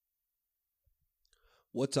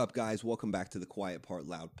What's up, guys? Welcome back to the Quiet Part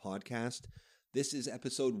Loud podcast. This is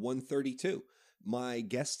episode 132. My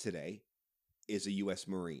guest today is a U.S.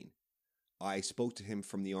 Marine. I spoke to him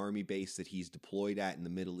from the Army base that he's deployed at in the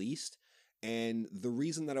Middle East, and the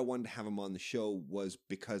reason that I wanted to have him on the show was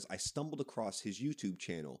because I stumbled across his YouTube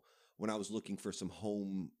channel when I was looking for some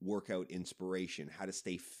home workout inspiration, how to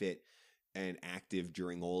stay fit and active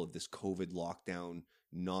during all of this COVID lockdown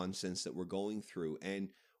nonsense that we're going through. And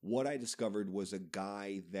what I discovered was a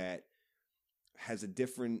guy that has a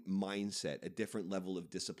different mindset, a different level of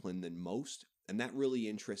discipline than most. And that really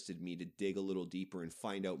interested me to dig a little deeper and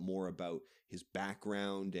find out more about his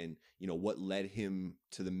background and, what led him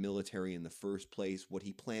to the military in the first place, what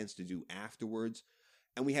he plans to do afterwards.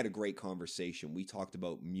 And we had a great conversation. We talked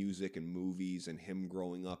about music and movies and him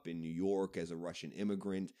growing up in New York as a Russian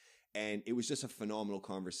immigrant. And it was just a phenomenal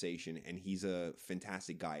conversation, and he's a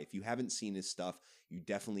fantastic guy. If you haven't seen his stuff, you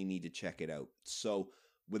definitely need to check it out. So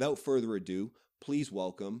without further ado, please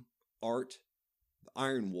welcome Art, the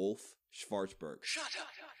Iron Wolf, Shvartsberg. Shut up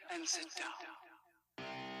and sit down.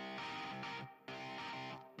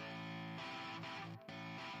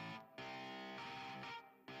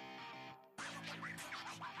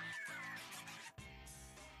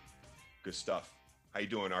 Good stuff. How you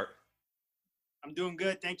doing, Art? I'm doing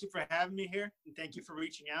good. Thank you for having me here, and thank you for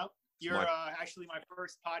reaching out. You're actually my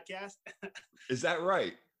first podcast. Is that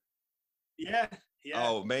right? Yeah.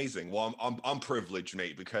 Oh, amazing. Well, I'm privileged,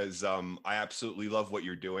 mate, because I absolutely love what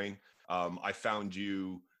you're doing. I found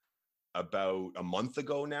you about a month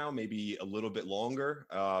ago now, maybe a little bit longer.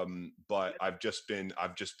 But I've been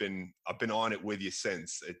on it with you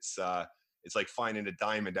since. It's like finding a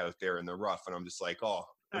diamond out there in the rough, and I'm just like, oh,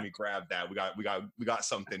 let me grab that. We got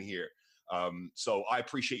something here. So I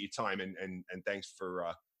appreciate your time and thanks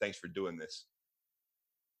for doing this.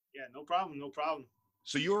 Yeah, no problem.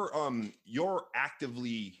 So you're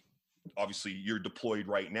actively, obviously you're deployed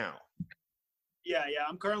right now. Yeah.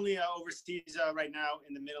 I'm currently overseas right now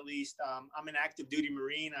in the Middle East. I'm an active duty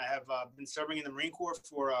Marine. I have been serving in the Marine Corps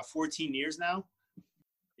for 14 years now.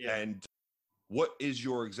 Yeah. And what is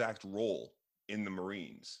your exact role in the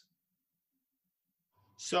Marines?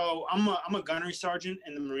 So I'm a gunnery sergeant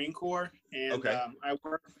in the Marine Corps, and okay. I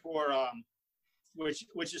work for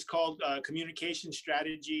which is called communication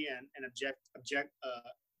strategy and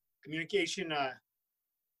communication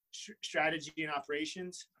strategy and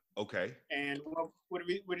operations. Okay. And what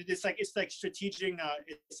it's like strategic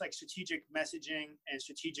messaging and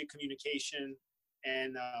strategic communication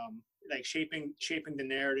and like shaping the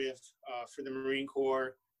narrative for the Marine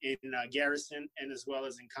Corps in garrison and as well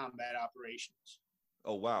as in combat operations.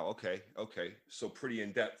 Oh, wow. Okay. So pretty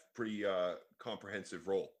in-depth, pretty comprehensive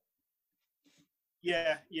role.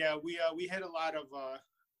 Yeah. We hit a lot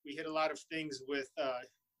of things with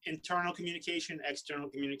internal communication, external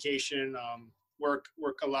communication, work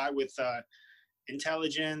a lot with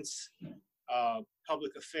intelligence,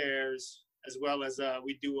 public affairs, as well as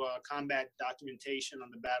we do combat documentation on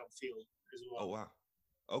the battlefield as well. Oh, wow.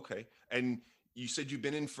 Okay. And you said you've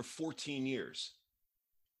been in for 14 years.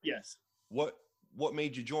 Yes. What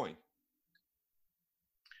made you join?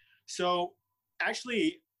 So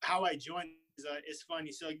actually how I joined is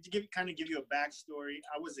funny. So to give you a backstory,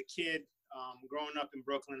 I was a kid growing up in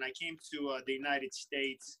Brooklyn. I came to the United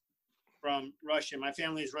States from Russia. My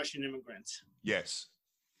family is Russian immigrants. Yes.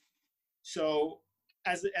 So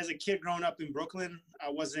as a kid growing up in Brooklyn, I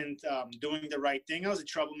wasn't doing the right thing. I was a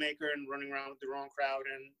troublemaker and running around with the wrong crowd,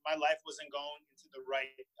 and my life wasn't going into the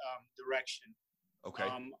right direction. Okay.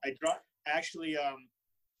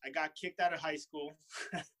 I got kicked out of high school.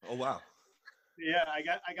 Oh, wow. Yeah, I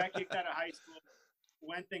got kicked out of high school,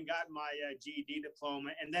 went and got my GED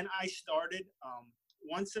diploma, and then I started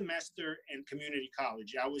one semester in community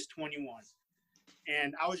college. I was 21,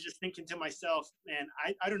 and I was just thinking to myself, man,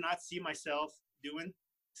 I do not see myself doing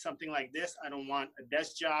something like this. I don't want a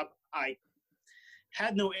desk job. I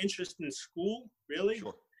had no interest in school, really.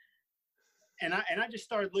 Sure. And I just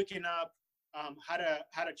started looking up how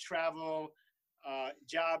to travel,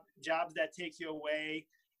 jobs that take you away.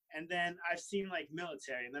 And then I've seen like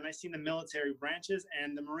military, and then I seen the military branches,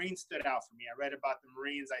 and the Marines stood out for me. I read about the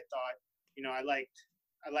Marines. I thought,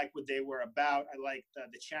 I liked what they were about. I liked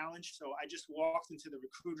the challenge. So I just walked into the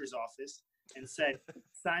recruiter's office and said,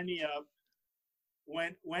 sign me up.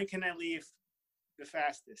 When can I leave the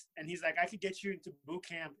fastest? And he's like, I could get you into boot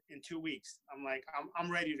camp in 2 weeks. I'm like,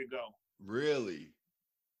 I'm ready to go. Really?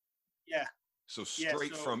 Yeah. So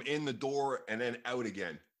straight from in the door and then out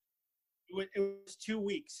again. It was 2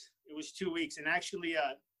 weeks. It was 2 weeks. And actually,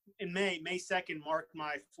 in May 2nd marked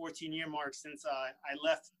my 14-year mark since I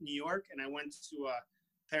left New York and I went to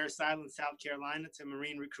Parris Island, South Carolina, to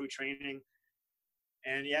Marine recruit training.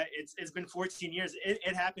 And yeah, it's been 14 years.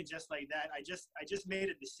 It happened just like that. I just made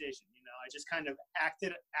a decision. I just kind of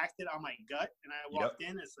acted on my gut, and I walked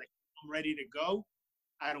in. It's like, I'm ready to go.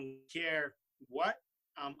 I don't care what.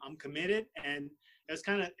 I'm committed, and it's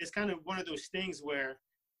kind of one of those things where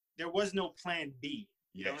there was no plan B.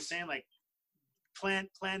 You know what I'm saying? Like plan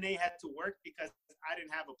A had to work because I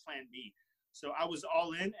didn't have a plan B. So I was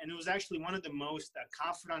all in, and it was actually one of the most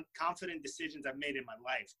confident decisions I've made in my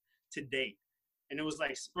life to date. And it was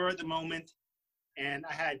like spur of the moment, and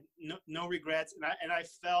I had no regrets, and I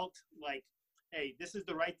felt like, hey, this is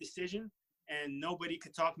the right decision, and nobody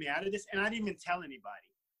could talk me out of this. And I didn't even tell anybody.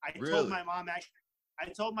 I told my mom, actually. I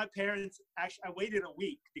told my parents, actually, I waited a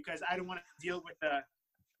week because I didn't want to deal with the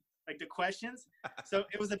questions. So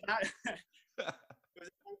it was about a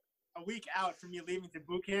week out from me leaving to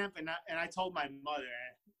boot camp, and I told my mother,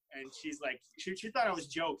 and she's like, she thought I was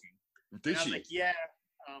joking. Did I was she? like, yeah,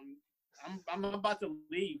 I'm about to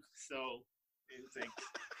leave, so it's like,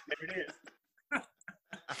 there it is.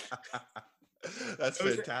 That's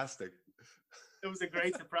fantastic. It was a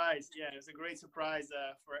great surprise. Yeah, it was a great surprise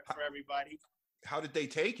for everybody. How did they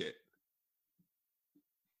take it?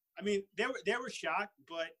 I mean, they were shocked,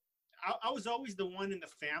 but I was always the one in the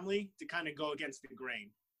family to kind of go against the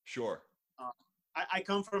grain. Sure. I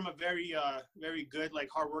come from a very very good, like,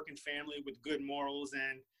 hardworking family with good morals,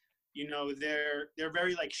 and they're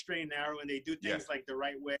very like straight and narrow, and they do things like the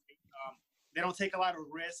right way. They don't take a lot of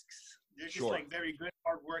risks. They're just like very good,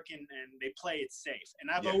 hardworking, and they play it safe. And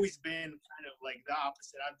I've always been kind of like the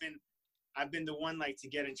opposite. I've been the one like to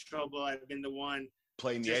get in trouble. I've been the one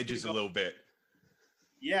playing the edges a little bit.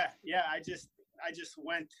 Yeah. I just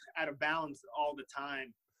went out of bounds all the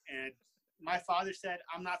time. And my father said,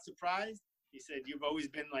 I'm not surprised. He said, you've always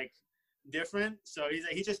been like different. So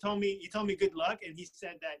he just told me, good luck. And he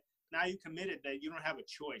said that now you committed, that you don't have a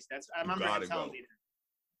choice. I remember him telling me that.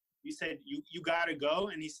 He said, you got to go.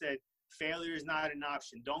 And he said, failure is not an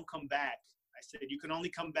option. Don't come back. I said, you can only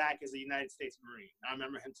come back as a United States Marine. I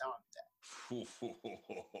remember him telling me that.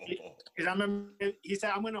 Because I remember he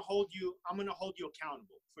said, I'm going to hold you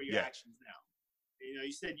accountable for your actions now.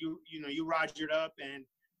 You said you rogered up and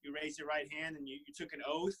you raised your right hand and you took an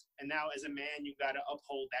oath. And now as a man, you got to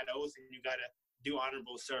uphold that oath and you got to do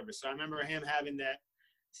honorable service. So I remember him having that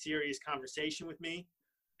serious conversation with me,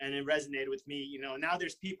 and it resonated with me. Now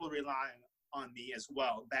there's people relying on me as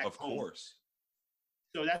well back home. Of course.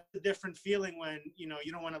 So that's a different feeling when, you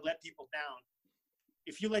don't want to let people down.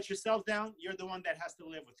 If you let yourself down, you're the one that has to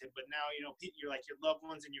live with it. But now, you're like your loved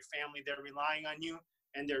ones and your family, they're relying on you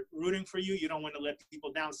and they're rooting for you. You don't want to let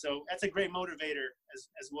people down. So that's a great motivator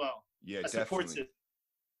as well. Yeah, definitely.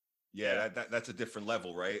 Yeah, that's a different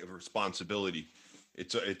level, right, of responsibility.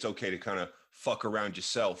 It's okay to kind of fuck around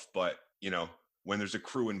yourself, but, when there's a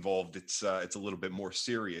crew involved, it's a little bit more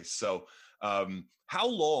serious. So how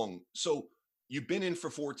long? So you've been in for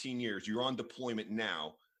 14 years. You're on deployment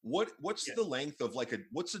now. What's the length of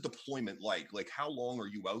what's the deployment like? Like, how long are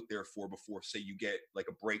you out there for before, say, you get like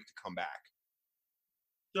a break to come back?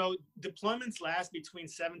 So deployments last between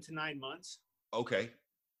 7 to 9 months. Okay.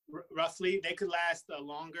 Roughly, they could last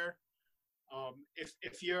longer.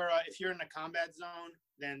 If you're in a combat zone,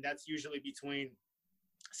 then that's usually between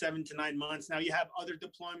 7 to 9 months. Now you have other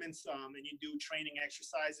deployments, and you do training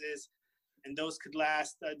exercises, and those could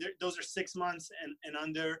last. Those are 6 months and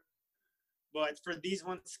under. But for these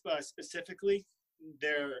ones specifically,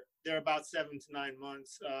 they're about 7 to 9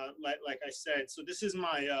 months. Like I said, so this is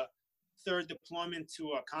my third deployment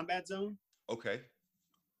to a combat zone. Okay.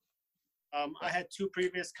 I had 2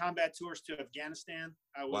 previous combat tours to Afghanistan.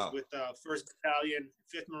 I was with 1st Battalion,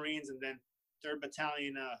 5th Marines, and then 3rd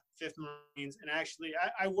Battalion, 5th Marines. And actually,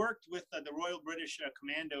 I worked with the Royal British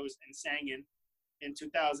Commandos in Sangin in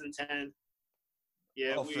 2010.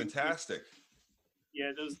 Yeah. Oh, fantastic.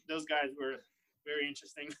 Yeah, those guys were very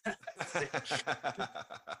interesting.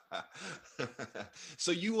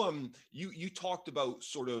 So you talked about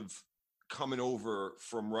sort of coming over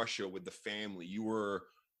from Russia with the family. You were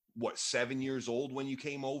what, 7 years old when you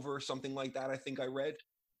came over, something like that, I think I read.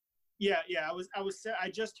 Yeah. I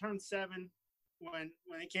just turned 7 when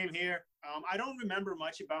I came here. I don't remember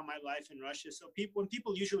much about my life in Russia. So when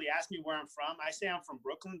people usually ask me where I'm from, I say I'm from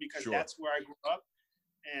Brooklyn because that's where I grew up.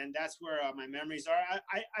 And that's where my memories are.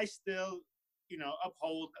 I still,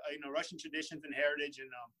 uphold, Russian traditions and heritage. And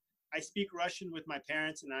I speak Russian with my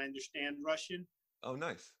parents and I understand Russian. Oh,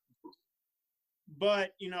 nice.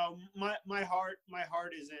 But, my heart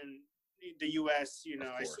is in the U.S.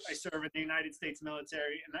 I serve in the United States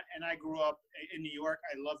military and I grew up in New York.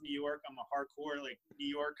 I love New York. I'm a hardcore, New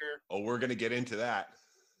Yorker. Oh, we're going to get into that.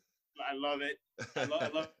 I love it. I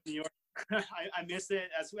love New York. I miss it.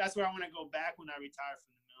 That's where I want to go back when I retire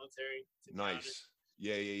from the military. To be honest.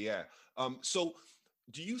 Nice. Yeah. So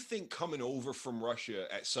do you think coming over from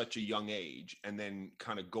Russia at such a young age and then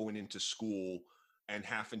kind of going into school and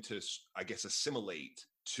having to, I guess, assimilate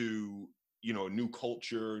to, new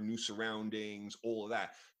culture, new surroundings, all of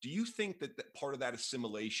that, do you think that part of that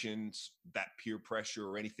assimilation, that peer pressure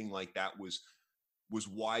or anything like that was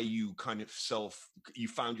why you you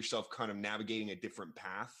found yourself kind of navigating a different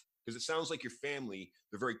path? Because it sounds like your family,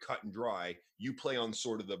 they're very cut and dry. You play on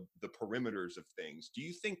sort of the perimeters of things. Do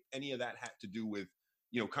you think any of that had to do with,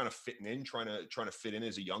 kind of fitting in, trying to fit in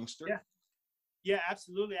as a youngster? Yeah,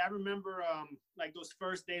 absolutely. I remember like those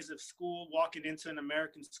first days of school, walking into an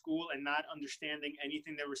American school and not understanding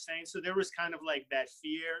anything they were saying. So there was kind of like that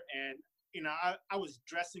fear, and I was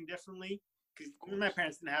dressing differently because my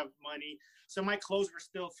parents didn't have money, so my clothes were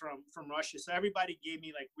still from Russia. So everybody gave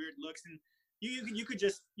me like weird looks, and you could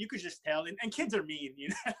just tell. And kids are mean,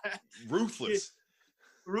 Ruthless.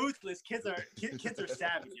 Ruthless. Kids are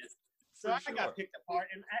savages. So I got picked apart,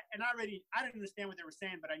 and I didn't understand what they were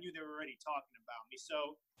saying, but I knew they were already talking about me.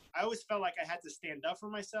 So I always felt like I had to stand up for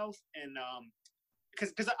myself, and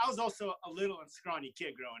because I was also a little and scrawny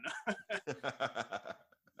kid growing up.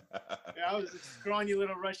 Yeah, I was a scrawny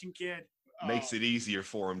little Russian kid. Makes it easier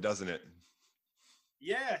for him, doesn't it?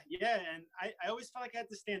 Yeah, and I always felt like I had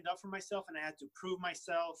to stand up for myself, and I had to prove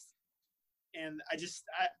myself, and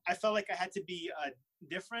I felt like I had to be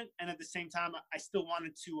different, and at the same time I still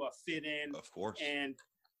wanted to fit in, of course, and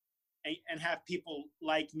have people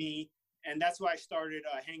like me, and that's why I started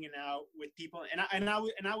hanging out with people, and I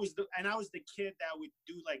was the kid that would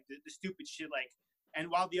do like the stupid shit, like, and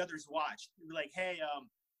while the others watched, be like, hey,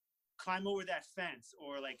 climb over that fence,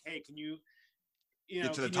 or like, hey, can you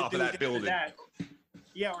get to the top of that building,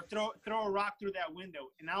 yeah, or throw a rock through that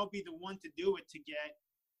window, and I'll be the one to do it to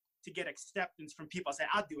get acceptance from people. I say,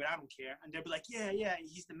 I'll do it, I don't care. And they'll be like, yeah,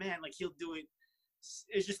 he's the man, like he'll do it.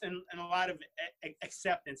 It's just and a lot of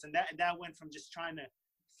acceptance, and that went from just trying to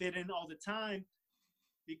fit in all the time,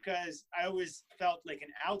 because I always felt like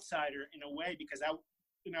an outsider in a way, because I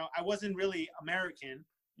wasn't really American.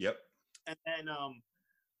 Yep. And then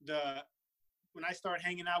when I started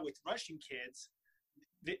hanging out with Russian kids,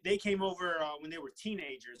 they came over when they were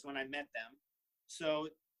teenagers when I met them. So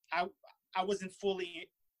I wasn't fully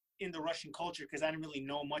in the Russian culture because I didn't really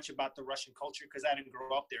know much about the Russian culture because I didn't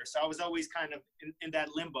grow up there. So I was always kind of in that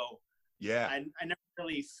limbo. Yeah. I never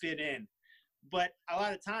really fit in. But a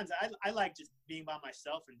lot of times I like just being by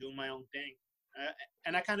myself and doing my own thing.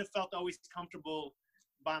 And I kind of felt always comfortable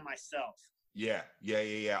by myself. Yeah.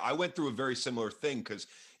 I went through a very similar thing because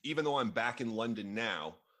even though I'm back in London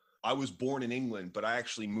now, I was born in England, but I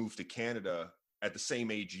actually moved to Canada at the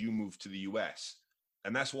same age you moved to the US.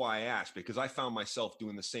 And that's why I asked, because I found myself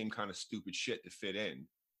doing the same kind of stupid shit to fit in.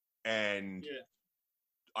 And yeah.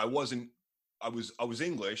 I was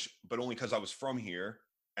English, but only because I was from here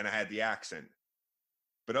and I had the accent.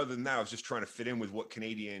 But other than that, I was just trying to fit in with what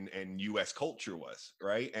Canadian and US culture was,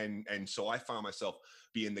 right? And so I found myself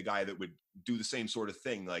being the guy that would do the same sort of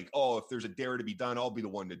thing. Like, oh, if there's a dare to be done, I'll be the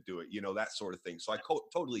one to do it, that sort of thing. So I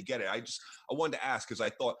totally get it. I wanted to ask because I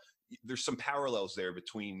thought there's some parallels there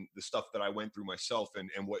between the stuff that I went through myself and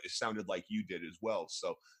what it sounded like you did as well.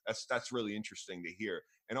 So that's really interesting to hear.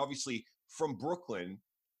 And obviously from Brooklyn,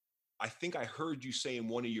 I think I heard you say in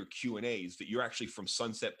one of your Q&As that you're actually from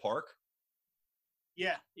Sunset Park.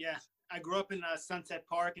 Yeah. I grew up in Sunset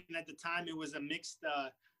Park, and at the time it was a mixed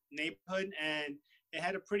neighborhood, and it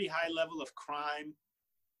had a pretty high level of crime,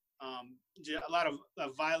 a lot of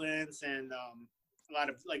violence, and a lot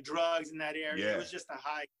of like drugs in that area. Yeah. It was just a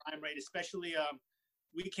high crime rate, especially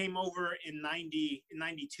we came over in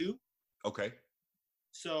 92. Okay.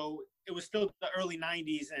 So it was still the early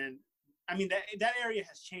 90s, and I mean that area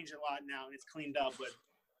has changed a lot now, and it's cleaned up, but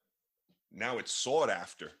now it's sought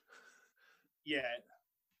after. Yeah.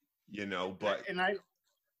 But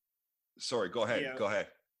sorry, go ahead. Yeah. Go ahead.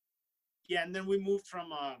 Yeah, and then we moved from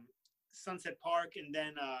Sunset Park, and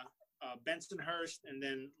then Bensonhurst, and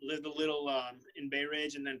then lived a little in Bay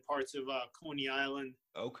Ridge, and then parts of Coney Island.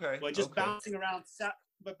 Okay. But just bouncing around South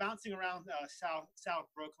Brooklyn,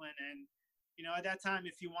 and at that time,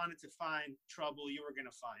 if you wanted to find trouble, you were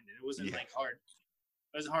gonna find it. It wasn't like hard.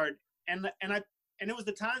 It was hard, and it was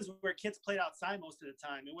the times where kids played outside most of the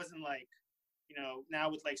time. It wasn't like now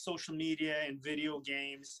with like social media and video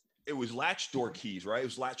games. It was latch door keys, right? It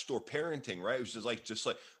was latch door parenting, right? It was just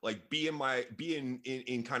like be in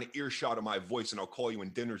kind of earshot of my voice, and I'll call you when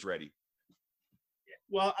dinner's ready. Yeah.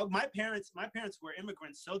 Well, my parents were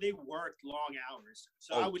immigrants, so they worked long hours.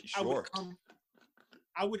 So I would come.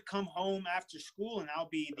 I would come home after school and I'll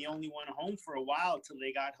be the only one home for a while till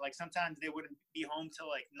they got, like, sometimes they wouldn't be home till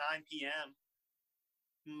like 9 p.m.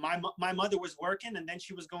 My mother was working, and then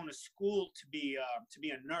she was going to school to be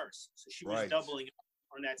a nurse, so she was Right. doubling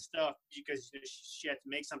on that stuff because she had to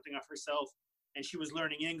make something of herself, and she was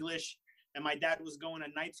learning English, and my dad was going to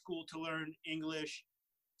night school to learn English,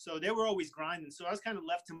 so they were always grinding. So I was kind of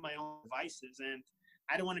left to my own devices, and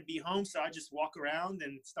I didn't want to be home, so I just walk around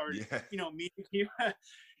and started, meeting people.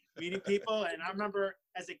 Meeting people. And I remember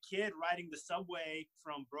as a kid riding the subway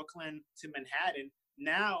from Brooklyn to Manhattan.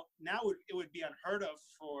 Now it would be unheard of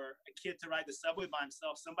for a kid to ride the subway by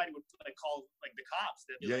himself. Somebody would like call like the cops.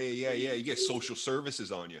 Yeah. You get social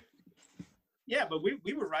services on you. Yeah, but we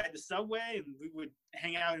would ride the subway and we would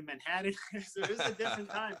hang out in Manhattan. So it was a different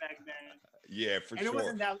time back then. Yeah, for and sure.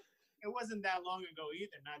 It wasn't that long ago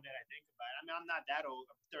either. Now that I think about it, I mean, I'm not that old.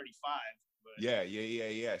 I'm 35. But.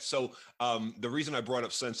 Yeah. So the reason I brought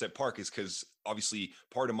up Sunset Park is because obviously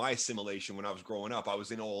part of my assimilation when I was growing up, I was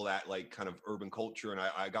in all that like kind of urban culture, and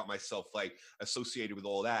I got myself like associated with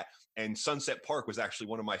all that. And Sunset Park was actually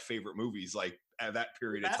one of my favorite movies, like at that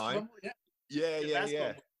period of time.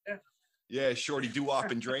 Yeah. Yeah, Shorty Doo-Wop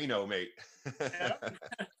and Drano, mate.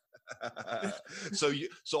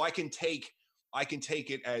 So I can take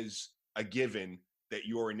it as a given that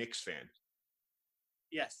you're a Knicks fan.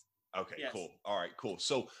 Yes. Okay, yes. Cool. All right, cool.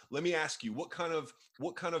 So let me ask you, what kind of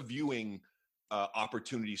viewing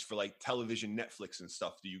opportunities for like television, Netflix and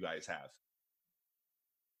stuff do you guys have?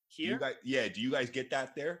 Here? Do you guys get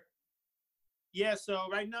that there? Yeah, so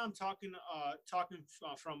right now I'm talking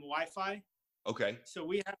from Wi-Fi. Okay. So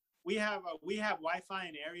we have Wi-Fi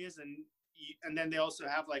in areas, and then they also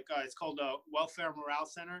have like it's called a Welfare Morale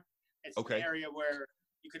Center. It's an area where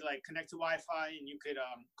you could like connect to Wi-Fi and you could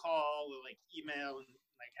call or like email and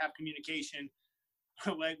like have communication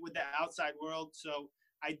like with the outside world. So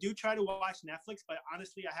I do try to watch Netflix, but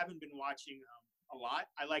honestly, I haven't been watching a lot.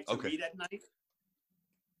 I like to read at night.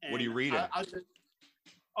 What do you read?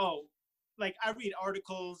 Like I read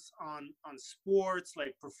articles on sports,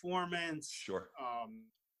 like performance. Sure.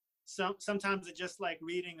 Sometimes it's just like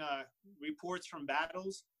reading reports from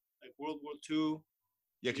battles, like World War II.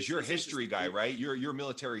 Yeah, because you're a history guy, right? You're a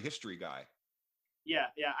military history guy. Yeah.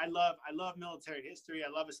 I love military history. I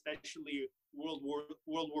love especially World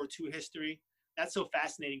War II history. That's so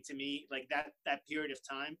fascinating to me, like that period of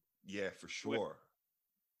time. Yeah, for sure.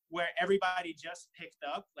 Where everybody just picked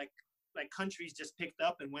up, like countries just picked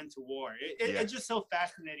up and went to war. It's just so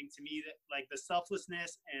fascinating to me that like the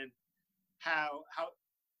selflessness and how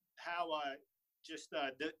just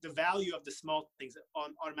the value of the small things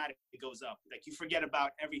automatically goes up. Like you forget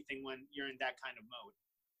about everything when you're in that kind of mode.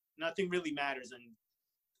 Nothing really matters, and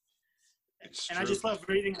I just love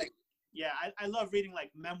reading I love reading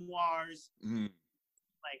like memoirs,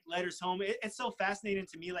 like letters home. It's so fascinating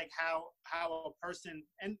to me, like how a person,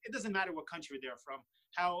 and it doesn't matter what country they're from,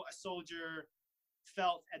 how a soldier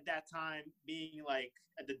felt at that time being like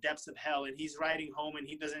at the depths of hell, and he's writing home and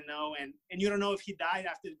he doesn't know, and you don't know if he died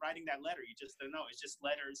after writing that letter. You just don't know. It's just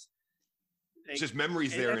letters. It's just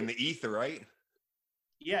memories there in the ether, right?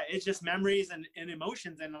 Yeah, it's just memories and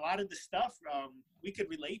emotions, and a lot of the stuff we could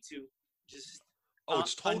relate to. Just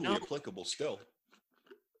it's totally applicable still.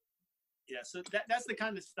 Yeah, so that's the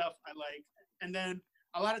kind of stuff I like. And then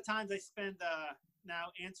a lot of times I spend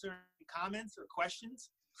now answering comments or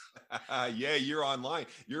questions. Yeah, you're online.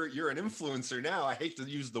 You're an influencer now. I hate to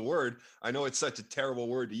use the word. I know it's such a terrible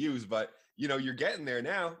word to use, but you're getting there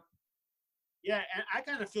now. Yeah, and I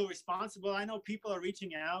kind of feel responsible. I know people are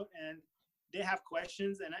reaching out and they have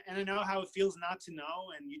questions, and I know how it feels not to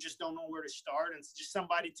know, and you just don't know where to start. And it's just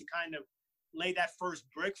somebody to kind of lay that first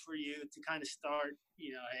brick for you to kind of start.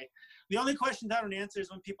 Hey, the only questions I don't answer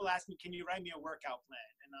is when people ask me, "Can you write me a workout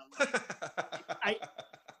plan?" And I'm like,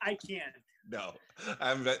 I can't. No, I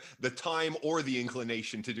haven't the time or the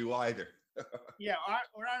inclination to do either. Yeah,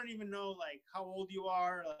 or I don't even know like how old you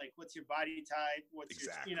are, like what's your body type, what's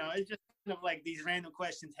exactly. your, it's just kind of like these random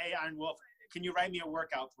questions. Hey, Iron Wolf, can you write me a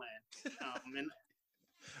workout plan? And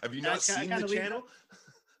have you not seen the channel?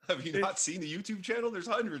 Have you not seen the YouTube channel? There's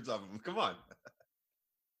hundreds of them. Come on.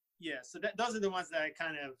 Yeah, so those are the ones that I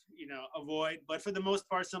kind of, avoid. But for the most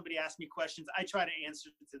part, somebody asks me questions, I try to answer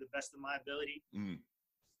to the best of my ability.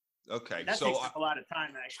 Okay. That takes a lot of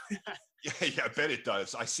time, actually. Yeah, I bet it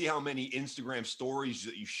does. I see how many Instagram stories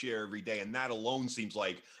that you share every day, and that alone seems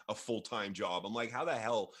like a full-time job. I'm like, how the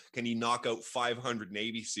hell can he knock out 500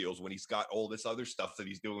 Navy SEALs when he's got all this other stuff that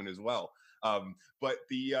he's doing as well? But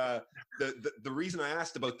the reason I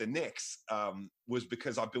asked about the Knicks was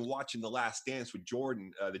because I've been watching The Last Dance with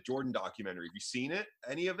Jordan, the Jordan documentary. Have you seen it?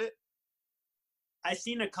 Any of it? I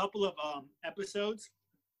seen a couple of episodes,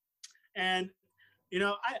 and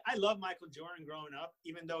I love Michael Jordan growing up,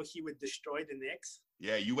 even though he would destroy the Knicks.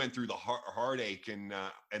 Yeah, you went through the heartache and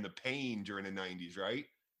the pain during the '90s, right?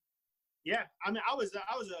 Yeah, I mean, I was a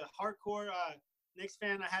hardcore Knicks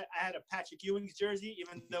fan. I had a Patrick Ewing's jersey,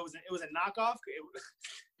 even though it was a knockoff.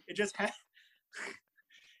 It just had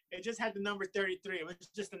it just had the number 33. It was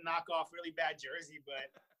just a knockoff, really bad jersey,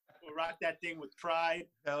 but we'll rock that thing with pride.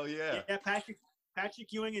 Hell yeah. Yeah,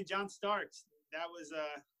 Patrick Ewing and John Starks. That was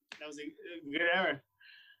a good era.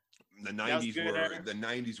 The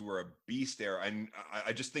 '90s were a beast era, and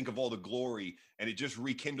I just think of all the glory, and it just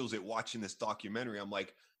rekindles it watching this documentary. I'm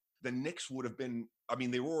like, the Knicks would have been, I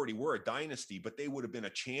mean, they already were a dynasty, but they would have been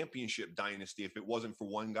a championship dynasty if it wasn't for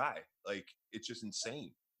one guy. Like, it's just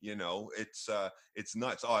insane. It's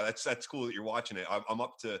nuts. Oh, that's cool that you're watching it. I'm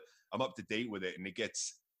up to date with it, and it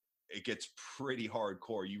gets pretty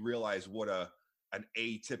hardcore. You realize what an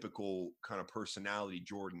atypical kind of personality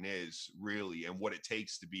Jordan is, really, and what it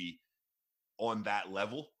takes to be on that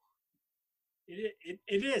level. It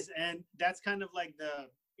is, and that's kind of like the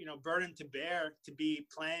burden to bear, to be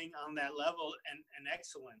playing on that level and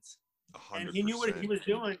excellence. 100%. And he knew what he was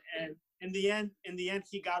doing, and in the end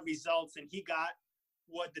he got results, and he got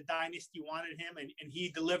what the dynasty wanted him, and he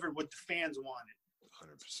delivered what the fans wanted.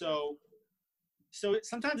 100%. So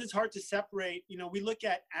sometimes it's hard to separate. We look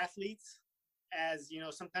at athletes as,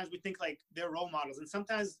 sometimes we think like they're role models, and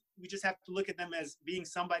sometimes we just have to look at them as being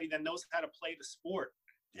somebody that knows how to play the sport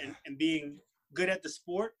and being good at the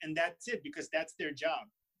sport, and that's it, because that's their job.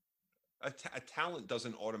 A talent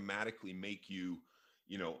doesn't automatically make you,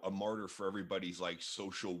 a martyr for everybody's like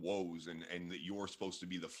social woes, and that you're supposed to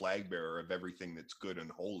be the flag bearer of everything that's good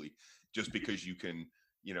and holy, just because you can,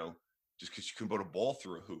 just because you can put a ball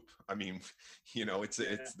through a hoop. I mean,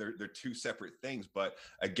 they're two separate things. But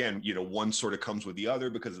again, one sort of comes with the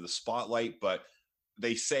other because of the spotlight. But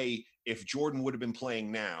they say if Jordan would have been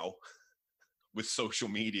playing now with social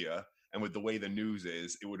media and with the way the news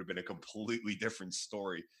is, it would have been a completely different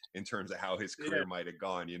story in terms of how his career might have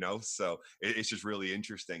gone, So it's just really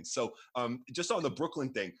interesting. So just on the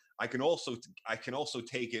Brooklyn thing, I can also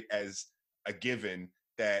take it as a given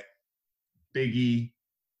that Biggie,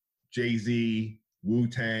 Jay-Z,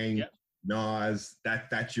 Wu-Tang, Nas,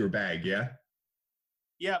 that's your bag, yeah?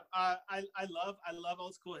 Yeah, I love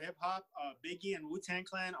old school hip hop. Biggie and Wu-Tang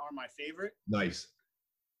Clan are my favorite. Nice.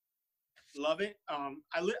 Love it.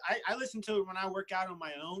 I listen to it when I work out on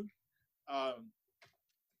my own.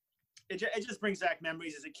 It just brings back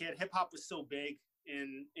memories as a kid. Hip hop was so big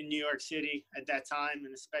in New York City at that time,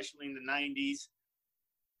 and especially in the '90s.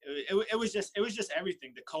 It was just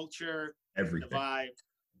everything. The culture, everything, the vibe.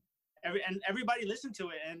 And everybody listened to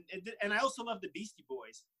it, and I also love the Beastie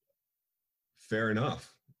Boys. Fair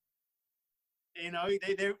enough.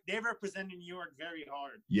 They represented New York very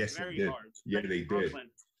hard. Yes, very hard. Yeah, they Brooklyn.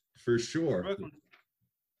 did. For sure. Brooklyn.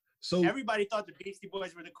 So everybody thought the Beastie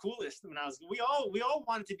Boys were the coolest when I was. We all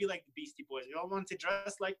wanted to be like the Beastie Boys. We all wanted to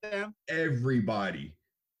dress like them. Everybody.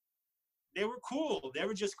 They were cool. They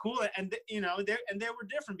were just cool, and they were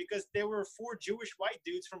different because they were 4 Jewish white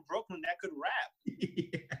dudes from Brooklyn that could rap.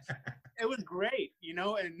 Yeah. It was great,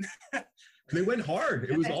 and they went hard.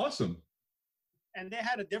 It was awesome. And they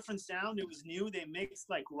had a different sound. It was new. They mixed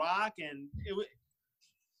like rock, and it was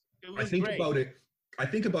great. I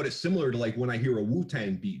think about it similar to like when I hear a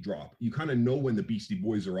Wu-Tang beat drop. You kind of know when the Beastie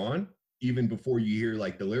Boys are on, even before you hear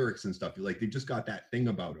like the lyrics and stuff. You're like, they just got that thing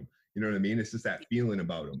about them. You know what I mean? It's just that feeling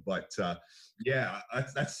about them. But yeah,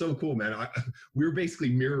 that's so cool, man. We were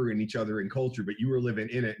basically mirroring each other in culture, but you were living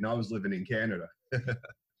in it and I was living in Canada.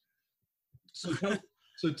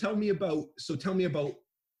 So tell me about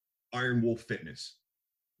Iron Wolf Fitness,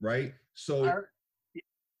 right? So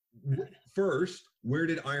first, where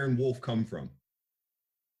did Iron Wolf come from?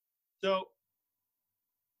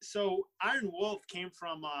 So Iron Wolf came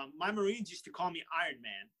from my Marines used to call me Iron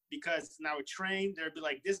Man, because when I would train, they'd be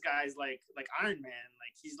like, this guy's like Iron Man,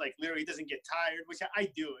 like he's like literally doesn't get tired, which I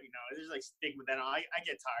do. There's like stigma that I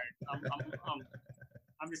get tired.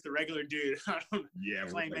 I'm just a regular dude. I don't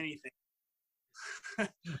claim anything.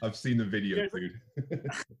 I've seen the video, dude.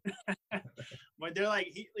 But they're like,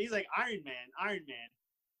 he's like Iron Man.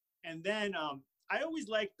 And then I always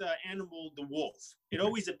liked the animal, the wolf. It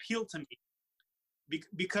always appealed to me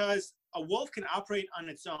because a wolf can operate on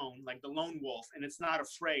its own, like the lone wolf, and it's not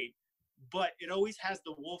afraid. But it always has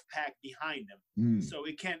the wolf pack behind him, so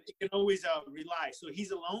it can always rely. So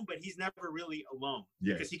he's alone, but he's never really alone,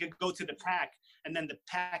 because he could go to the pack, and then the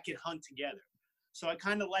pack can hunt together. So I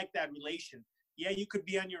kind of like that relation. Yeah, you could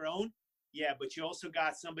be on your own, yeah, but you also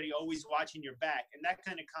got somebody always watching your back, and that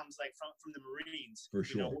kind of comes like from the Marines, For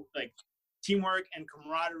sure. You know, like teamwork and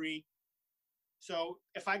camaraderie. So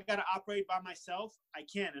if I got to operate by myself, I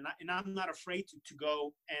can, and I'm not afraid to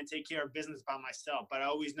go and take care of business by myself. But I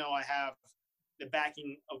always know I have the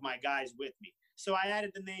backing of my guys with me. So I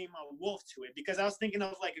added the name Wolf to it because I was thinking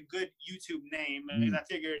of like a good YouTube name, and I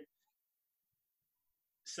figured.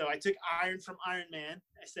 So I took Iron from Iron Man.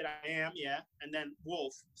 I said I am, yeah, and then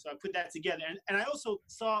Wolf. So I put that together, and I also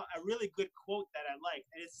saw a really good quote that I liked,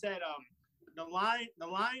 and it said, the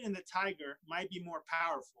lion and the tiger might be more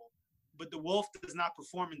powerful, but the wolf does not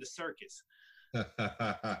perform in the circus.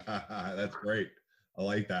 That's great. I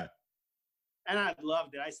like that. And I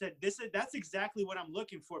loved it. I said, that's exactly what I'm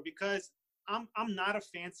looking for, because I'm not a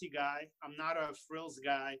fancy guy. I'm not a frills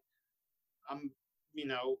guy. I'm, you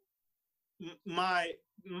know, my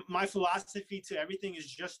philosophy to everything is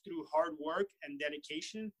just through hard work and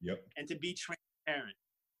dedication. Yep. And to be transparent.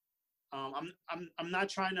 I'm not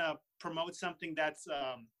trying to promote something that's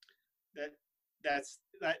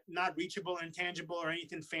not reachable or intangible or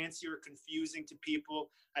anything fancy or confusing to people.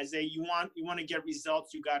 I say you want to get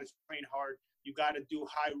results, you got to train hard. You got to do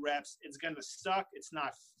high reps. It's gonna suck. It's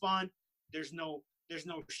not fun. There's no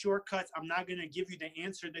shortcuts. I'm not gonna give you the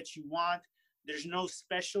answer that you want. There's no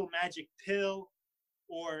special magic pill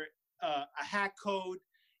or a hack code.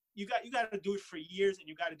 You got to do it for years, and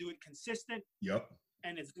you got to do it consistent. Yep.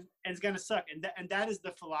 And it's gonna suck. And that is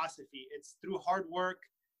the philosophy. It's through hard work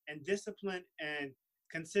and discipline and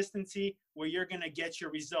consistency where you're gonna get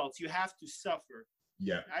your results. You have to suffer.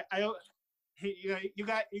 Yeah. You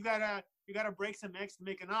gotta break some eggs to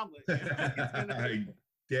make an omelet.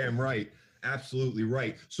 Damn right. Absolutely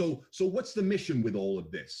right. So what's the mission with all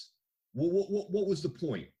of this? What was the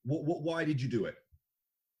point? Why did you do it?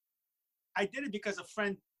 I did it because a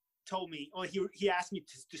friend told me, or he asked me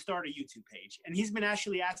to start a YouTube page, and he's been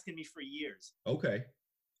actually asking me for years. Okay.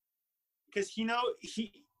 Because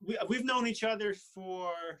we've known each other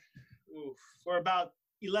for about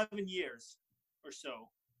 11 years or so.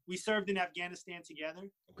 We served in Afghanistan together.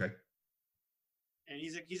 Okay. And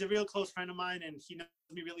he's a real close friend of mine, and he knows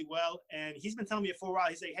me really well. And he's been telling me for a while.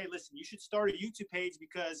 He's like, "Hey, listen, you should start a YouTube page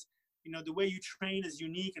because the way you train is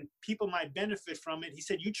unique, and people might benefit from it." He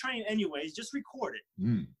said, "You train anyways, just record it."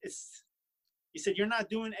 He said, "You're not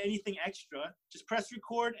doing anything extra. Just press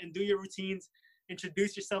record and do your routines.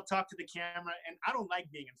 Introduce yourself, talk to the camera." And I don't like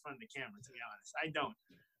being in front of the camera, to be honest. I don't.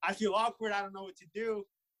 I feel awkward. I don't know what to do.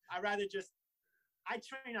 I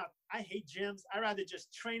train out. I hate gyms. I rather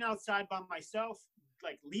just train outside by myself.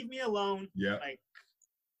 Like, leave me alone. Yeah. Like,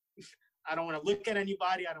 I don't want to look at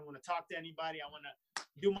anybody. I don't want to talk to anybody. I want to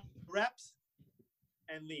do my reps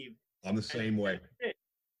and leave. I'm the same way.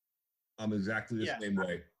 I'm exactly the same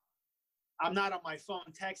way. I'm not on my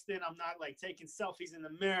phone texting. I'm not like taking selfies in the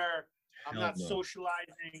mirror. I'm not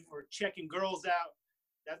socializing or checking girls out.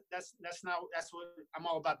 That's what I'm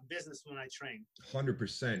all about, business when I train.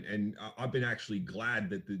 100%. And I've been actually glad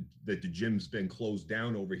that the gym's been closed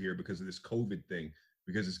down over here because of this COVID thing,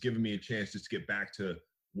 because it's given me a chance just to get back to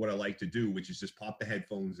what I like to do, which is just pop the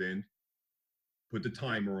headphones in, put the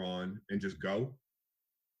timer on, and just go.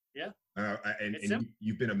 Yeah. And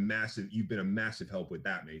you've been a massive help with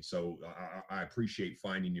that, mate. So I appreciate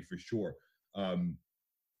finding you for sure.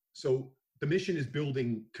 So the mission is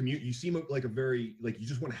building community. You seem like a very, like, you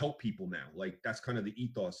just want to help people now. Like, that's kind of the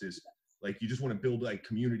ethos, is like, you just want to build like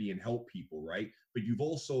community and help people, right? But you've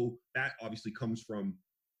also, that obviously comes from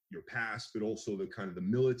your past, but also the kind of the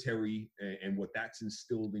military and what that's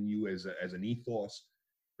instilled in you as an ethos.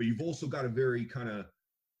 But you've also got a very kind of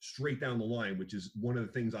straight down the line, which is one of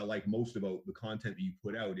the things I like most about the content that you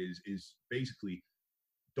put out, is basically,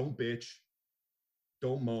 don't bitch,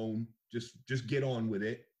 don't moan, just get on with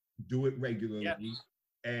it. Do it regularly. Yeah.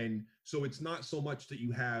 And so it's not so much that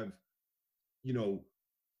you have,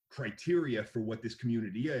 criteria for what this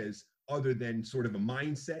community is, other than sort of a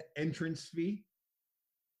mindset entrance fee.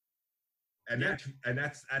 And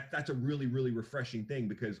that's a really, really refreshing thing,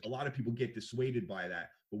 because a lot of people get dissuaded by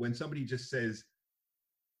that. But when somebody just says,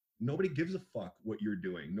 nobody gives a fuck what you're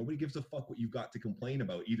doing, nobody gives a fuck what you've got to complain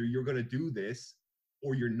about. Either you're going to do this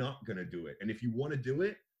or you're not going to do it. And if you want to do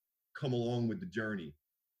it, come along with the journey.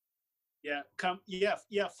 Yeah,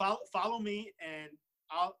 follow me, and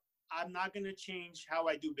I'm not going to change how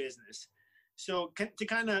I do business. So to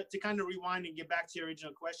kind of rewind and get back to your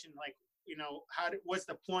original question, like, what's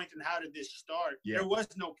the point and how did this start? Yeah. There was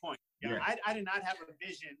no point. I did not have a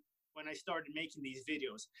vision when I started making these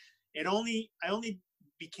videos. I only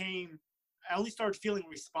started feeling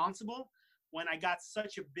responsible when I got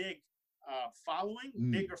such a big following,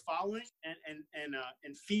 bigger following,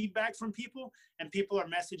 and feedback from people. And people are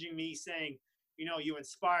messaging me saying, you know, you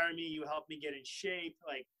inspire me, you help me get in shape.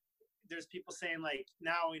 Like, there's people saying, like,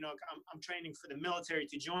 now, you know, I'm training for the military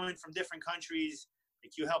to join from different countries.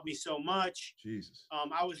 Like, you helped me so much. Jesus.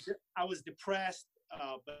 I was depressed,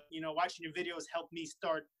 but, you know, watching your videos helped me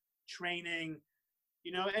start training,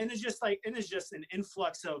 you know, and it's just an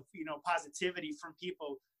influx of, you know, positivity from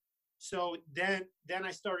people. So then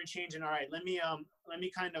I started changing. All right, let me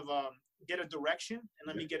kind of get a direction, and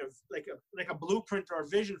let me get a blueprint or a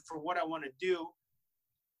vision for what I want to do,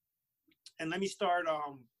 and let me start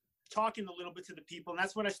talking a little bit to the people. And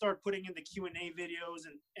that's when I started putting in the Q&A videos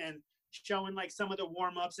and showing like some of the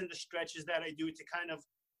warm-ups and the stretches that I do to kind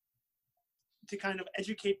of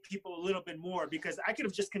educate people a little bit more, because I could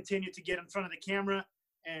have just continued to get in front of the camera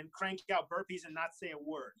and crank out burpees and not say a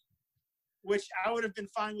word, which I would have been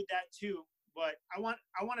fine with that too. But I want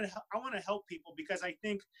to help people, because I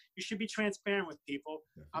think you should be transparent with people.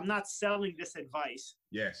 Definitely. I'm not selling this advice.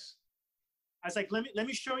 Yes. I was like, let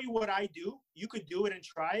me show you what I do. You could do it and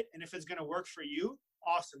try it. And if it's going to work for you,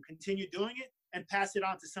 awesome. Continue doing it and pass it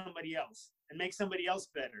on to somebody else and make somebody else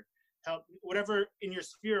better. Help whatever in your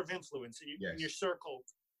sphere of influence, in your circle.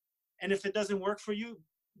 And if it doesn't work for you,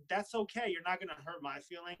 that's okay. You're not going to hurt my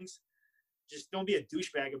feelings. Just don't be a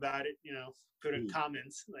douchebag about it, you know, put in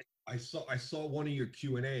comments. Like, I saw one of your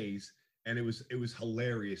Q&As, and it was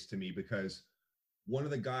hilarious to me, because one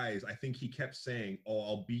of the guys, I think he kept saying, "Oh,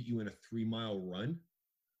 I'll beat you in a 3-mile run."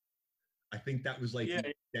 I think that was like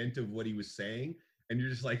the extent of what he was saying. And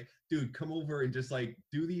you're just like, dude, come over and just like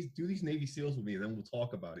do these Navy SEALs with me, and then we'll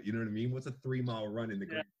talk about it. You know what I mean? What's a 3-mile run in the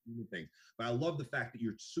grand scheme of things? But I love the fact that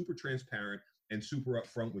you're super transparent and super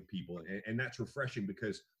upfront with people. And that's refreshing,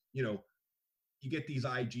 because, you know, you get these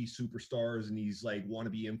IG superstars and these like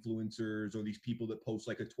wannabe influencers, or these people that post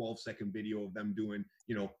like a 12-second video of them doing,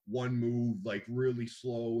 you know, one move like really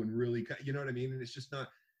slow and really, you know what I mean? And it's just not,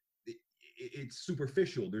 it's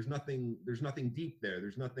superficial. There's nothing deep there.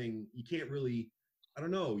 There's nothing, you can't really, I don't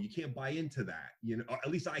know, you can't buy into that, you know, at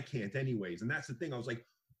least I can't anyways. And that's the thing. I'm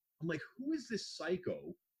like, who is this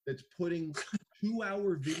psycho that's putting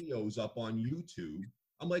 2-hour videos up on YouTube?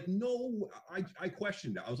 I'm like, no, I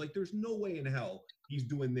questioned it. I was like, there's no way in hell he's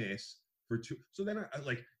doing this for 2. So then I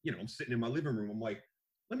like, you know, I'm sitting in my living room. I'm like,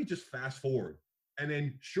 let me just fast forward. And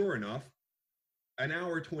then sure enough, an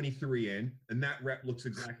hour 23 in, and that rep looks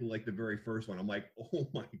exactly like the very first one. I'm like, oh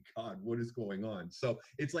my God, what is going on? So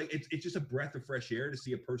it's like, it's just a breath of fresh air to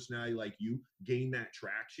see a personality like you gain that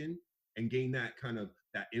traction and gain that kind of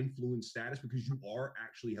that influence status, because you are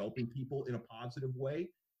actually helping people in a positive way.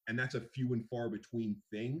 And that's a few and far between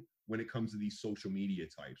thing when it comes to these social media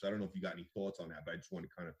types. I don't know if you got any thoughts on that, but I just want to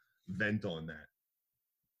kind of vent on that.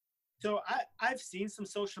 So I've seen some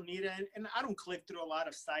social media, and I don't click through a lot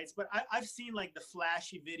of sites, but I've seen like the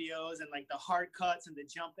flashy videos and like the hard cuts and the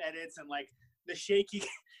jump edits and like the shaky,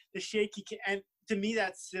 and to me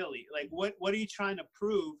that's silly. Like, what are you trying to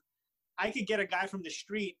prove? I could get a guy from the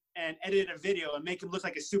street and edit a video and make him look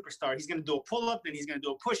like a superstar. He's gonna do a pull up, then he's gonna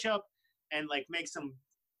do a push up, and like make some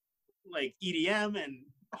like EDM and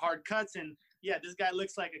hard cuts, and yeah, this guy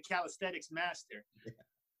looks like a calisthenics master. Yeah.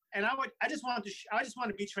 And I just want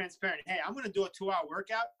to be transparent. Hey, I'm gonna do a 2-hour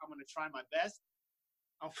workout. I'm gonna try my best.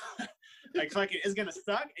 Like, fucking, it's gonna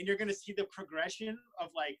suck, and you're gonna see the progression of,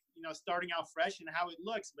 like, you know, starting out fresh and how it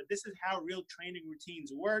looks. But this is how real training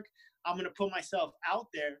routines work. I'm gonna put myself out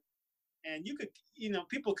there, and you could, you know,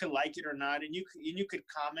 people could like it or not, and you could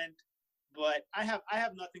comment. But I have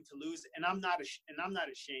nothing to lose, and I'm not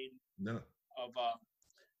ashamed. No.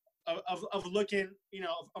 Of looking, you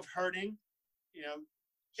know, of hurting, you know.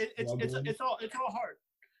 It's all hard,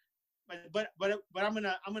 but I'm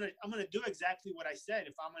gonna do exactly what I said.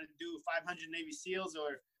 If I'm gonna do 500 Navy SEALs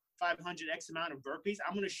or 500 X amount of burpees,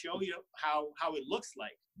 I'm gonna show you how it looks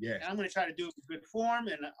like. Yeah. And I'm gonna try to do it in good form,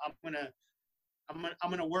 and I'm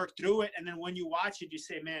gonna work through it. And then when you watch it, you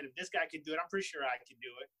say, man, if this guy could do it, I'm pretty sure I could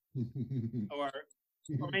do it. or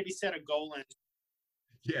maybe set a goal and.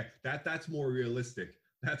 Yeah, that's more realistic.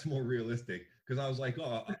 That's more realistic, because I was like,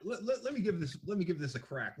 oh, let me give this a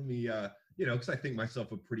crack. Let me, you know, because I think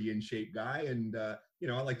myself a pretty in shape guy, and you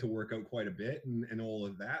know, I like to work out quite a bit and all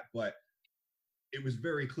of that. But it was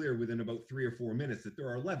very clear within about 3 or 4 minutes that there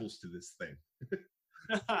are levels to this thing,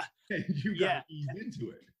 and you got to ease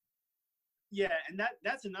into it. Yeah, and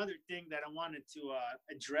that's another thing that I wanted to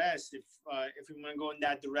address. If we want to go in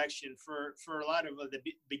that direction, for a lot of the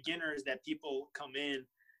beginners that people come in,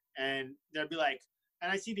 and they'll be like.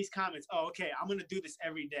 And I see these comments, oh, okay, I'm going to do this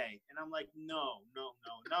every day. And I'm like, no.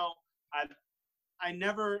 I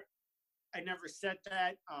never said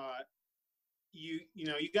that. you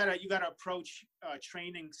gotta approach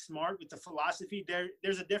training smart with the philosophy.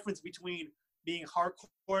 There's a difference between being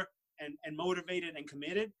hardcore and motivated and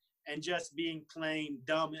committed, and just being plain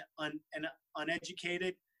dumb and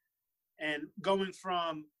uneducated. And going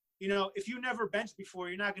from, if you never benched before,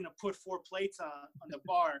 you're not going to put 4 plates on the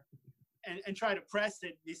bar and try to press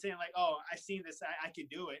it. Be saying like, oh, I've seen this, I could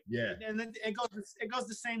do it. Yeah. And then it goes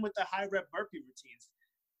the same with the high rep burpee routines.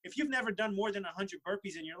 If you've never done more than 100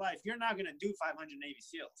 burpees in your life, you're not going to do 500 Navy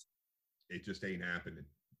SEALs. It just ain't happening.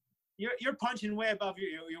 You're punching way above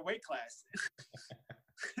your weight class.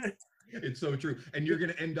 It's so true. And you're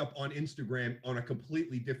going to end up on Instagram on a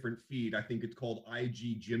completely different feed. I think it's called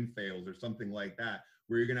IG Gym Fails or something like that,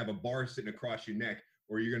 where you're going to have a bar sitting across your neck,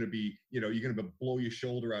 or you're going to be, you're going to blow your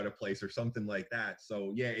shoulder out of place or something like that.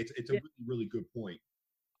 So yeah, it's a really, really good point.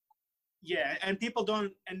 Yeah, and I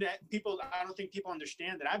don't think people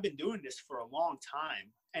understand that I've been doing this for a long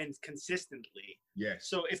time and consistently. Yes.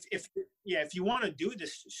 So if you want to do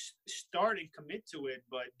this, start and commit to it,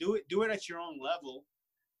 but do it at your own level,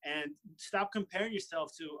 and stop comparing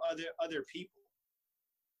yourself to other people.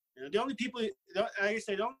 The only people, like I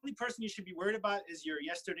say, the only person you should be worried about is your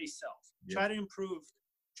yesterday self. Yeah. Try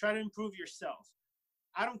to improve yourself.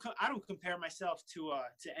 I don't compare myself to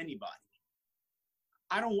anybody.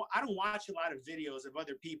 I don't watch a lot of videos of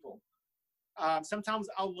other people. Sometimes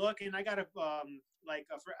I'll look, and I gotta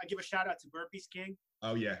I give a shout out to Burpees King.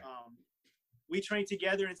 Oh yeah. We trained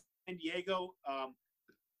together in San Diego.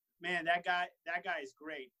 Man, that guy is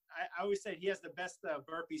great. I always said he has the best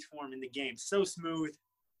burpees form in the game. So smooth.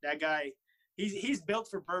 That guy, he's built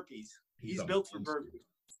for burpees. He's built for burpees.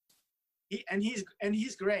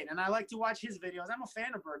 He's great. And I like to watch his videos. I'm a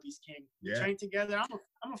fan of Burpees King. We train together.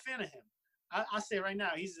 I'm a fan of him. I'll say right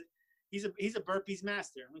now, he's a burpees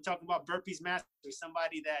master. We're talking about burpees master,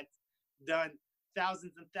 somebody that's done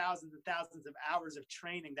thousands and thousands and thousands of hours of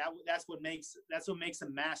training. That's what makes a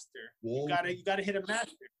master. Whoa. You gotta hit a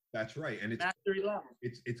master. That's right, and it's mastery level.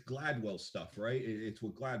 It's Gladwell stuff, right? It's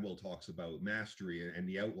what Gladwell talks about, mastery and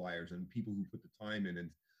the outliers and people who put the time in, and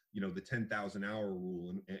the 10,000 hour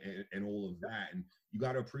rule and all of that. And you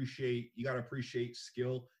got to appreciate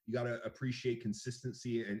skill. You got to appreciate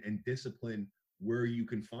consistency and discipline where you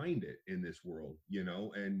can find it in this world,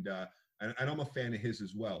 and I'm a fan of his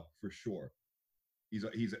as well, for sure.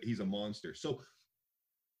 He's a monster. So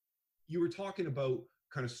you were talking about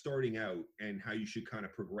kind of starting out and how you should kind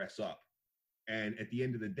of progress up. And at the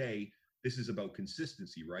end of the day, this is about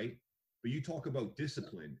consistency, right? But you talk about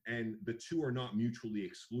discipline, and the two are not mutually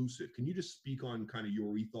exclusive. Can you just speak on kind of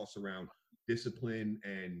your ethos around discipline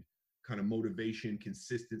and kind of motivation,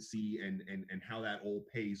 consistency, and how that all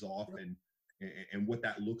pays off and what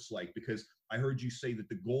that looks like? Because I heard you say that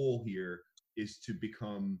the goal here is to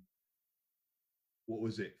become, what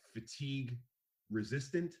was it, fatigue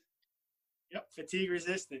resistant? Yep, fatigue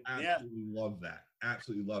resistant. Absolutely love that.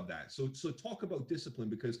 Absolutely love that. So talk about discipline,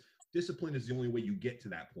 because discipline is the only way you get to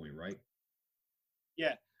that point, right?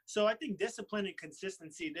 Yeah. So I think discipline and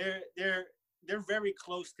consistency, they're very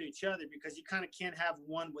close to each other, because you kind of can't have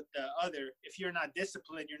one with the other. If you're not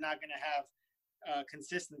disciplined, you're not going to have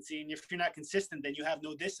consistency, and if you're not consistent, then you have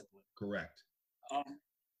no discipline. Correct.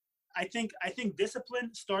 I think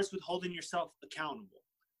discipline starts with holding yourself accountable,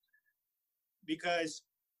 because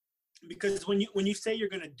when you say you're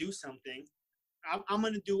going to do something, I'm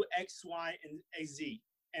going to do X, Y, and Z,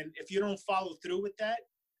 and if you don't follow through with that,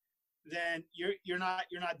 then you're not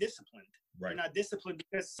disciplined. Right. You're not disciplined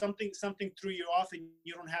because something threw you off, and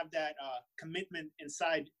you don't have that commitment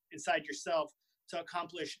inside yourself to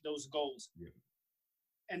accomplish those goals. Yeah.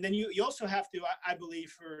 And then you also have to, I believe,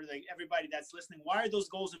 for like everybody that's listening, why are those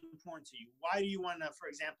goals important to you? Why do you want to, for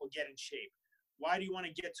example, get in shape? Why do you want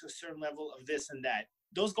to get to a certain level of this and that?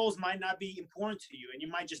 Those goals might not be important to you, and you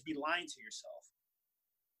might just be lying to yourself.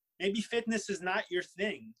 Maybe fitness is not your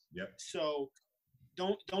thing. Yep. So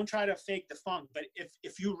don't try to fake the funk. But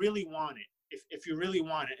if you really want it, if you really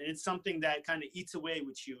want it, and it's something that kind of eats away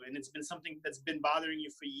with you, and it's been something that's been bothering you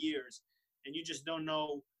for years, and you just don't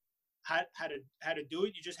know how to do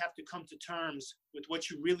it, you just have to come to terms with what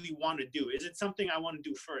you really want to do. Is it something I want to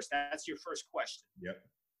do first? That's your first question. Yep.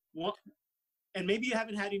 Well, and maybe you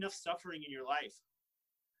haven't had enough suffering in your life,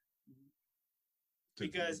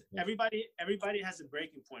 because everybody has a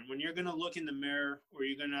breaking point. When you're going to look in the mirror, or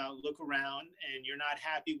you're going to look around and you're not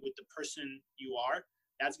happy with the person you are,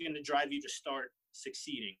 that's going to drive you to start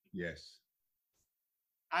succeeding. Yes.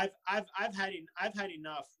 I've had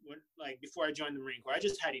enough before I joined the Marine Corps. I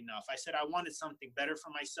just had enough. I said I wanted something better for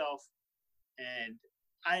myself, and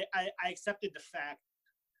I accepted the fact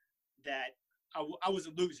that I was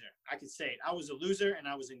a loser. I could say it. I was a loser, and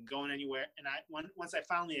I wasn't going anywhere. And once I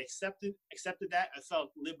finally accepted that, I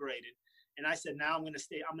felt liberated. And I said, now I'm going to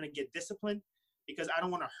stay. I'm going to get disciplined because I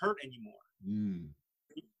don't want to hurt anymore. Mm.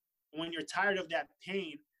 When you're tired of that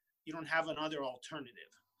pain, you don't have another alternative.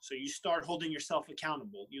 So you start holding yourself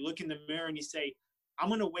accountable. You look in the mirror and you say, I'm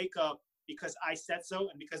going to wake up because I said so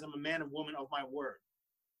and because I'm a man and woman of my word.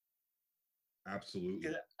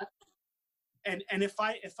 Absolutely. And if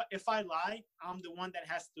I lie, I'm the one that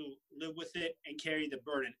has to live with it and carry the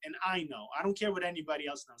burden. And I know. I don't care what anybody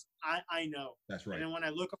else knows. I know. That's right. And then when I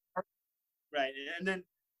look right, and then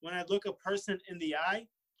when I look a person in the eye,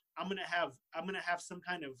 I'm gonna have some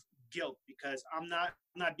kind of guilt because I'm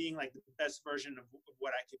not being like the best version of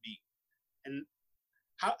what I could be. And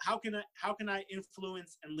how can I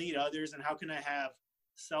influence and lead others, and how can I have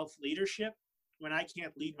self-leadership when I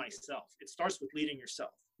can't lead myself? It starts with leading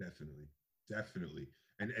yourself. Definitely.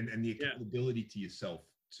 And the accountability to yourself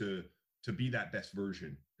to be that best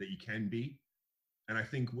version that you can be. And I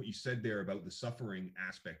think what you said there about the suffering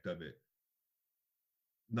aspect of it,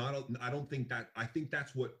 I think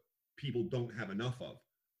that's what people don't have enough of.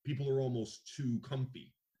 People are almost too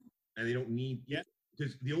comfy and they don't need,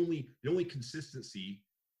 because the only consistency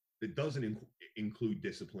that doesn't include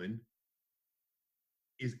discipline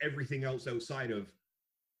is everything else outside of,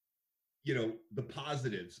 the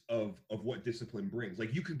positives of what discipline brings.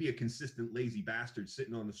 Like, you can be a consistent lazy bastard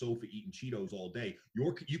sitting on the sofa eating Cheetos all day.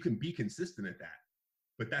 You can be consistent at that,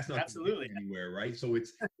 but that's not absolutely anywhere, right? So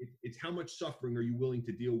it's how much suffering are you willing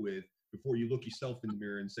to deal with before you look yourself in the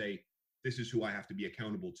mirror and say, this is who I have to be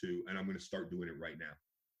accountable to, and I'm going to start doing it right now.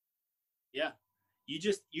 Yeah. You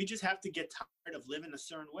just have to get tired of living a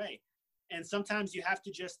certain way. And sometimes you have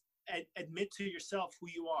to just admit to yourself who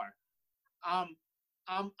you are.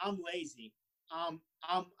 I'm lazy. I'm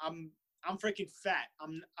freaking fat.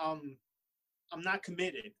 I'm not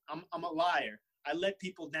committed. I'm a liar. I let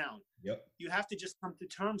people down. Yep. You have to just come to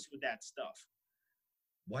terms with that stuff.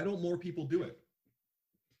 Why don't more people do it?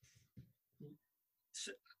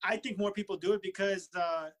 So I think more people do it because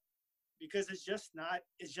it's just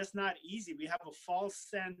not easy. We have a false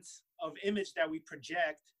sense of image that we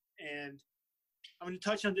project, and I'm going to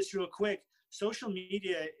touch on this real quick. Social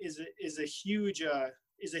media is a huge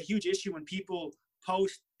issue when people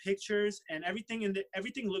post pictures and everything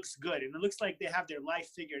everything looks good and it looks like they have their life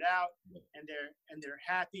figured out and they're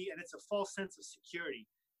happy, and it's a false sense of security.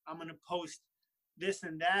 I'm going to post this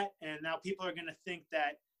and that, and now people are going to think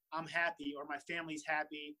that I'm happy or my family's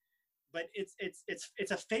happy, but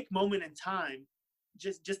it's a fake moment in time,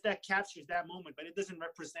 just that captures that moment, but it doesn't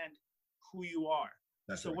represent who you are.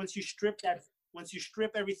 That's so right. Once you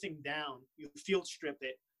strip everything down, you field strip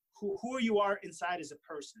it, who you are inside as a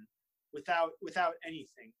person without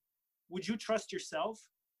anything. Would you trust yourself?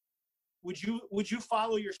 Would you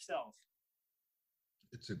follow yourself?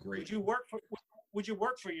 It's a great. Would you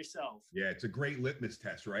work for yourself? Yeah, it's a great litmus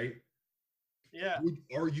test, right? Yeah.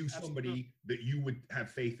 Are you somebody that you would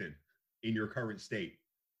have faith in your current state?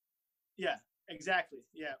 Yeah, exactly.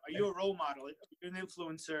 Yeah. Are you a role model? Are you an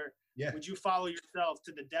influencer? Yeah. Would you follow yourself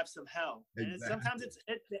to the depths of hell? Exactly. And sometimes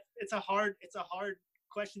it's a hard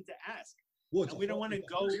question to ask. Well, we don't want to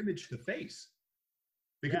go image to face,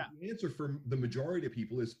 because the answer for the majority of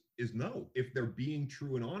people is no, if they're being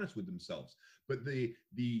true and honest with themselves. But the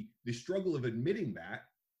struggle of admitting that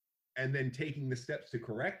and then taking the steps to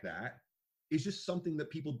correct that is just something that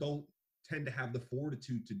people don't tend to have the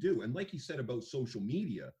fortitude to do. And like you said about social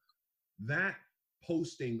media, that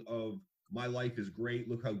posting of my life is great,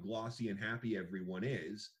 look how glossy and happy everyone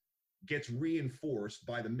is, gets reinforced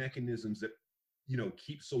by the mechanisms that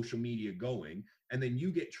keep social media going. And then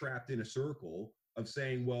you get trapped in a circle of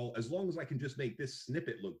saying, well, as long as I can just make this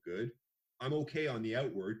snippet look good, I'm okay on the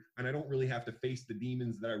outward, and I don't really have to face the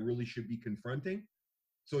demons that I really should be confronting.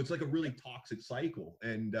 So it's like a really toxic cycle.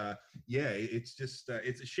 And it's just,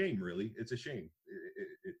 it's a shame, really. It's a shame.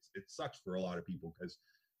 It sucks for a lot of people because,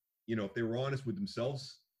 if they were honest with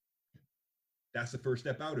themselves, that's the first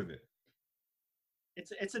step out of it.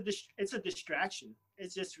 It's a distraction.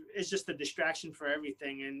 It's just a distraction for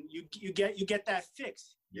everything, and you get that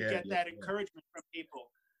fix. You get that encouragement from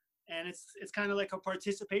people, and it's kind of like a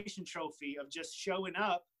participation trophy of just showing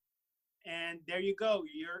up, and there you go.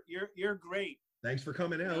 You're great. Thanks for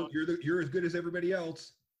coming out. You're as good as everybody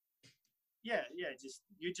else. Yeah.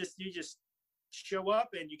 You just show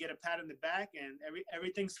up and you get a pat on the back, and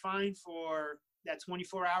everything's fine for that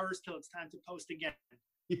 24 hours till it's time to post again.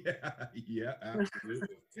 Yeah, absolutely.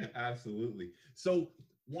 Absolutely. So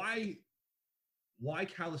why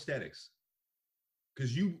calisthenics?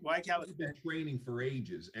 Because you've been training for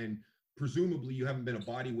ages, and presumably you haven't been a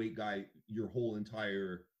body weight guy your whole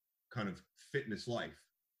entire kind of fitness life.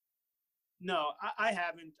 No, I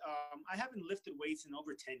haven't. I haven't lifted weights in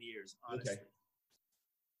over 10 years, honestly. Okay.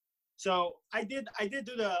 So I did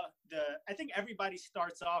do the I think everybody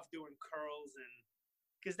starts off doing curls, and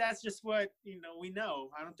because that's just what we know.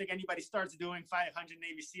 I don't think anybody starts doing 500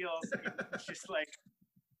 Navy SEALs. It's just like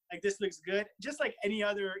this looks good. Just like any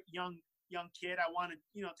other young kid, I wanted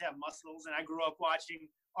to have muscles, and I grew up watching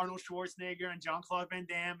Arnold Schwarzenegger and Jean-Claude Van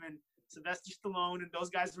Damme and Sylvester Stallone, and those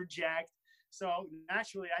guys were jacked. So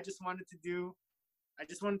naturally, I just wanted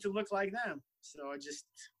to look like them. So I just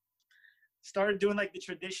started doing like the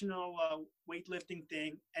traditional weightlifting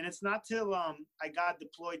thing. And it's not till I got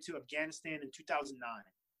deployed to Afghanistan in 2009.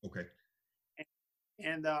 Okay.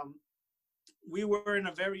 And we were in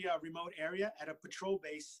a very remote area at a patrol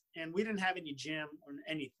base, and we didn't have any gym or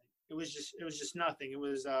anything. It was just nothing. It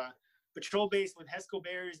was patrol base with Hesco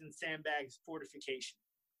barriers and sandbags fortification.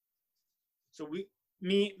 So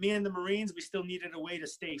me and the Marines, we still needed a way to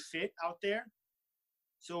stay fit out there.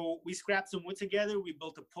 So we scrapped some wood together. We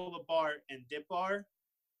built a pull-up bar and dip bar.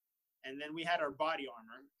 And then we had our body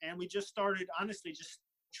armor. And we just started, honestly, just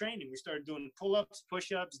training. We started doing pull-ups,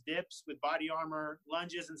 push-ups, dips with body armor,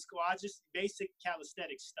 lunges and squats, just basic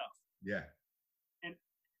calisthenic stuff. Yeah.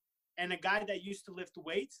 And a guy that used to lift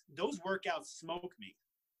weights, those workouts smoked me.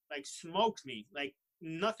 Like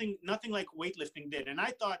nothing like weightlifting did. And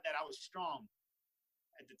I thought that I was strong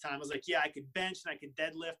at the time. I was like, yeah, I could bench and I could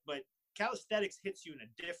deadlift, but calisthenics hits you in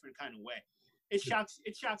a different kind of way. It shocks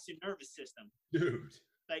your nervous system. Dude.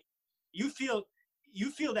 Like you feel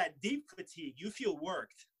that deep fatigue. You feel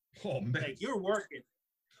worked. Oh man. Like you're working.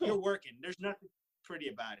 You're working. There's nothing pretty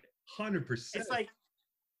about it. 100%.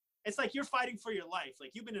 It's like you're fighting for your life.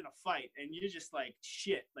 Like you've been in a fight and you're just like,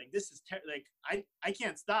 shit, like this is like I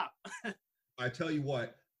can't stop. I tell you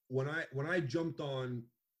what, when I jumped on,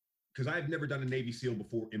 because I've never done a Navy SEAL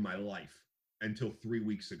before in my life until 3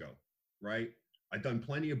 weeks ago, right? I've done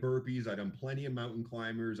plenty of burpees. I've done plenty of mountain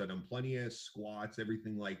climbers. I've done plenty of squats,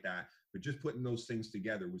 everything like that. But just putting those things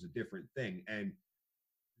together was a different thing. And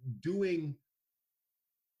doing,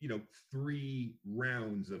 3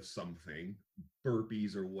 rounds of something,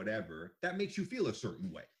 burpees or whatever, that makes you feel a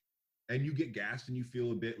certain way. And you get gassed and you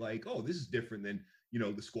feel a bit like, oh, this is different than,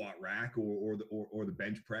 the squat rack or the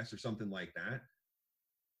bench press or something like that.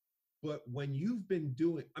 But when you've been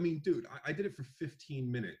doing, I mean, dude, I did it for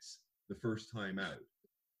 15 minutes the first time out.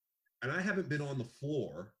 And I haven't been on the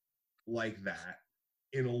floor like that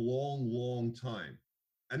in a long, long time.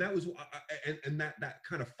 And that was, and that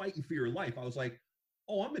kind of fighting for your life, I was like,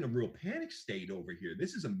 oh, I'm in a real panic state over here.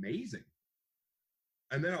 This is amazing.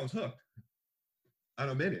 And then I was hooked. And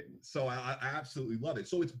I'm in it. So I absolutely love it.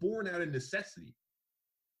 So it's born out of necessity.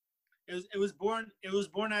 It was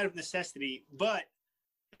born out of necessity, but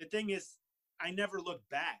the thing is, I never looked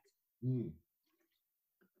back.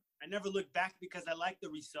 I never looked back because I liked the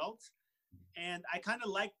results, and I kind of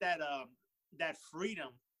liked that freedom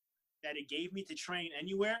that it gave me to train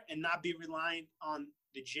anywhere and not be reliant on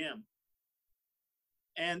the gym.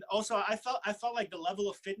 And also, I felt like the level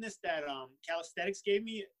of fitness that calisthenics gave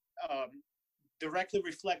me directly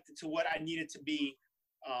reflected to what I needed to be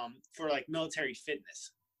for like military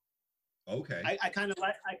fitness. Okay. I kind of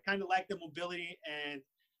like the mobility, and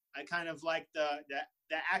I kind of like the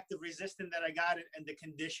active resistance that I got and the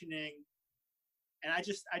conditioning, and I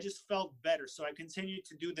just felt better. So I continued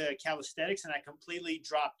to do the calisthenics, and I completely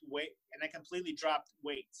dropped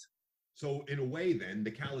weights. So in a way, then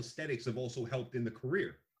the calisthenics have also helped in the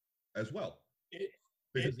career as well. It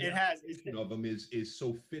has. Of them is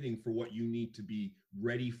so fitting for what you need to be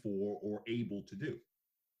ready for or able to do.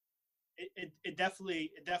 It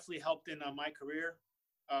definitely helped in my career.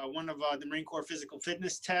 One of the Marine Corps physical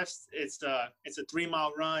fitness tests. It's a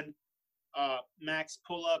 3-mile run, max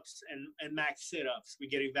pull-ups and max sit-ups. We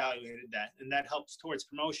get evaluated that, and that helps towards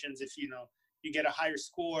promotions. If you get a higher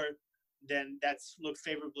score, then that's looked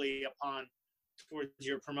favorably upon towards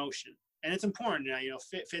your promotion. And it's important.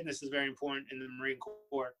 Fitness is very important in the Marine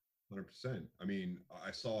Corps. 100%. I mean,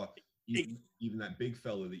 I saw even that big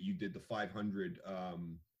fella that you did the 500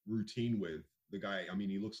 routine with. The guy, I mean,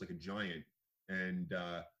 he looks like a giant. And,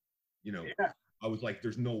 Yeah. I was like,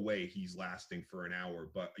 there's no way he's lasting for an hour,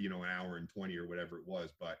 but, an hour and 20 or whatever it was.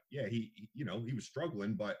 But yeah, he was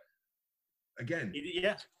struggling. But again,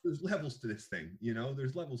 there's levels to this thing,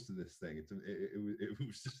 there's levels to this thing. It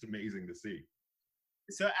was just amazing to see.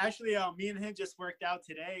 So actually, me and him just worked out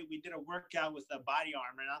today. We did a workout with a body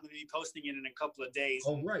armor, and I'm going to be posting it in a couple of days.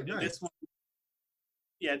 Oh, right, nice. This one,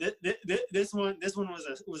 yeah, this one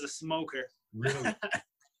was a smoker. Really?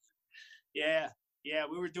 Yeah. Yeah,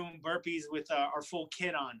 we were doing burpees with our full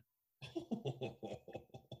kit on.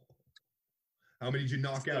 How many did you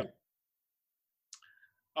knock out?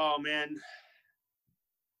 Oh man,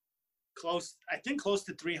 I think close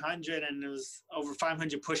to 300, and it was over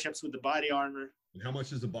 500 push-ups with the body armor. And how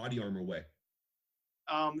much does the body armor weigh?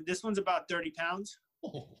 This one's about 30 pounds.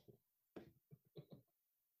 Oh.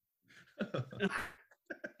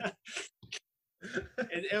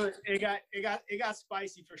 it got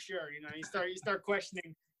spicy for sure. You know, you start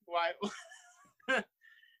questioning why.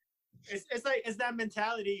 it's that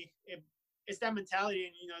mentality. It's that mentality,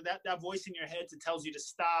 and you know that voice in your head that tells you to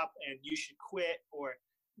stop and you should quit, or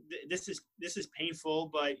this is painful,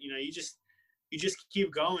 but you know you just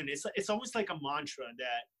keep going. It's almost like a mantra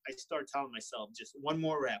that I start telling myself: just one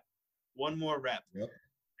more rep. Yep.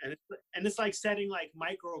 And it's like setting like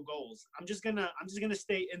micro goals. I'm just gonna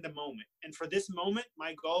stay in the moment, and for this moment,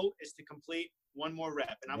 my goal is to complete one more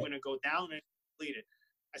rep, and I'm gonna go down and complete it.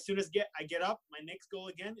 As soon as I get up, my next goal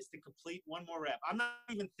again is to complete one more rep. I'm not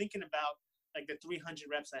even thinking about like the 300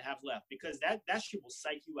 reps I have left, because that shit will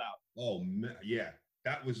psych you out. Oh man, yeah,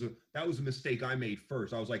 that was a mistake I made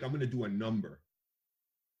first. I was like, I'm gonna do a number,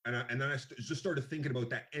 and then I just started thinking about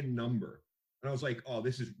that end number, and I was like, oh,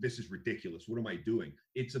 this is ridiculous. What am I doing?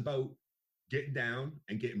 It's about getting down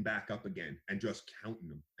and getting back up again, and just counting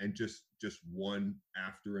them, and just one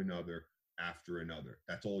after another.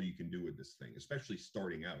 That's all you can do with this thing, especially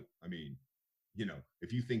starting out. I mean, you know,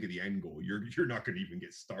 if you think of the end goal, you're not going to even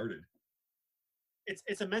get started.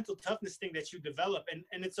 It's a mental toughness thing that you develop, and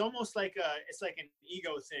it's almost like an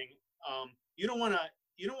ego thing. You don't want to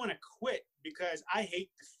quit, because I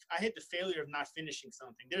hate the failure of not finishing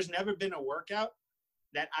something. There's never been a workout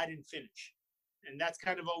that I didn't finish, and that's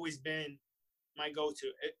kind of always been my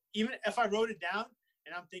go-to. Even if I wrote it down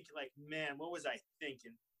and I'm thinking like, man, what was I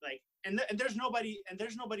thinking? Like, and there's nobody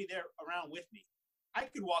there around with me. I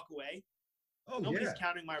could walk away. Oh, nobody's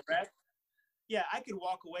counting my rep. Yeah, I could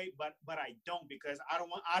walk away, but I don't, because I don't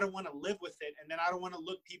want to live with it, and then I don't want to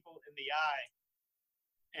look people in the eye,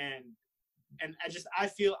 and I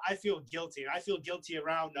feel guilty. I feel guilty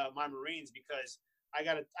around my Marines, because I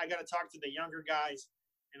gotta talk to the younger guys,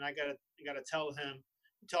 and I gotta tell them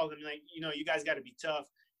like, you know, you guys got to be tough.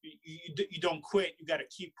 You don't quit. You got to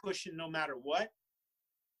keep pushing no matter what.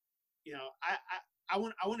 You know, I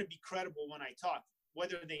want to be credible when I talk,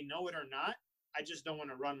 whether they know it or not. I just don't want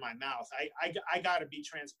to run my mouth. I got to be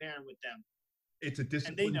transparent with them. It's a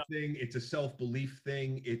discipline thing. It's a self-belief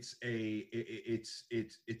thing. It's a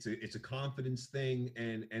confidence thing.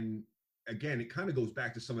 And again, it kind of goes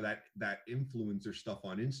back to some of that influencer stuff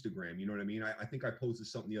on Instagram. You know what I mean? I think I posted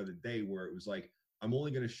something the other day where it was like, I'm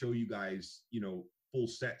only going to show you guys, you know, full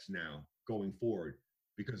sets now going forward,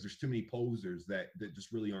 because there's too many posers that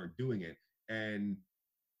just really aren't doing it. And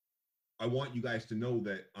I want you guys to know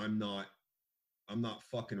that I'm not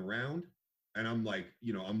fucking around, and I'm like,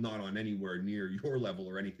 you know, I'm not on anywhere near your level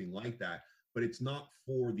or anything like that, but it's not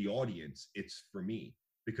for the audience. It's for me,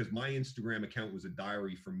 because my Instagram account was a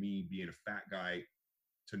diary for me being a fat guy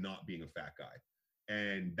to not being a fat guy.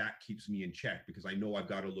 And that keeps me in check, because I know I've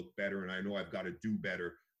got to look better, and I know I've got to do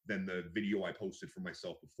better than the video I posted for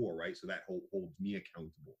myself before, right? So that holds me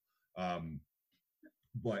accountable.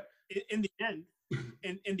 But in the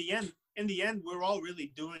end, we're all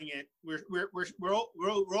really doing it. We're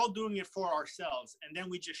all doing it for ourselves, and then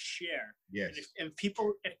we just share. Yes. And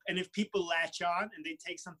if people latch on and they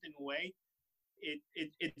take something away,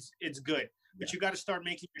 it's good. But Yeah. you got to start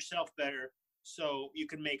making yourself better, so you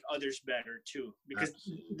can make others better too, because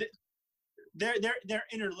they're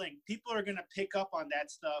interlinked. People are gonna pick up on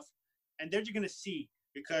that stuff, and they're just gonna see,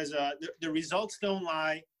 because the results don't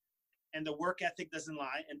lie, and the work ethic doesn't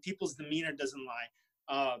lie, and people's demeanor doesn't lie.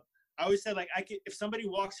 I always said, like, if somebody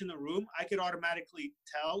walks in the room, I could automatically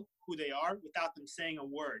tell who they are without them saying a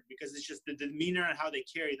word, because it's just the demeanor and how they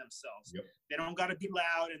carry themselves. Yep. They don't got to be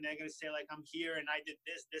loud, and they're gonna say like, I'm here and I did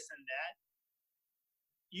this, and that.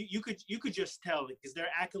 You could just tell, because their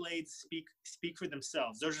accolades speak for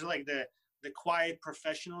themselves. Those are like the quiet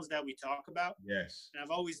professionals that we talk about. Yes. And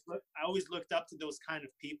I always looked up to those kind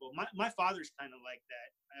of people. My father's kind of like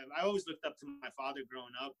that. I always looked up to my father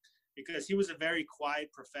growing up, because he was a very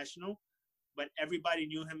quiet professional, but everybody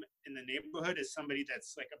knew him in the neighborhood as somebody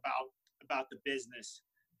that's like about the business,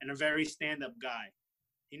 and a very stand-up guy.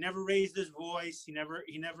 He never raised his voice. He never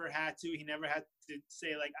had to. He never had to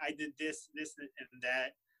say like, I did this and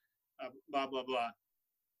that, blah blah blah.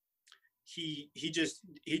 He just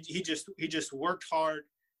worked hard,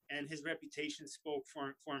 and his reputation spoke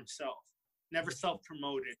for himself. Never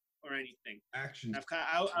self-promoted or anything. Action.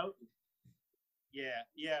 Yeah.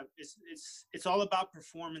 It's all about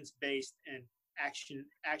performance based, and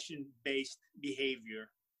action based behavior.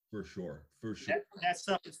 For sure. For sure. That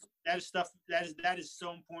is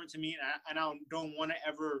so important to me, and I don't want to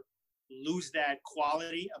ever lose that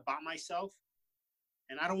quality about myself.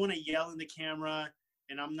 And I don't want to yell in the camera,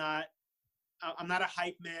 and I'm not a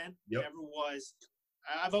hype man. Yep. Never was.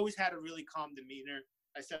 I've always had a really calm demeanor.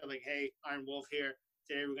 I said, like, hey, Iron Wolf here.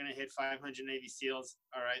 Today we're gonna hit 580 seals.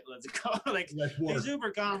 All right, let's go. Like, he's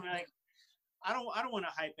super calm. Like, I don't want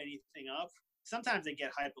to hype anything up. Sometimes I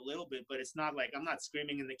get hype a little bit, but it's not like I'm not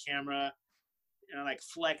screaming in the camera, like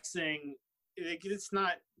flexing. It's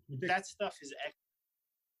not. That stuff is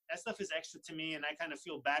extra to me, and I kind of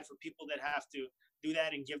feel bad for people that have to do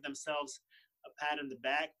that and give themselves a pat on the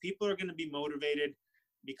back. People are going to be motivated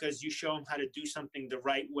because you show them how to do something the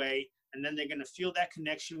right way, and then they're going to feel that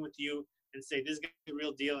connection with you and say, this guy's the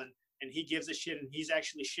real deal, and he gives a shit, and he's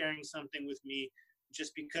actually sharing something with me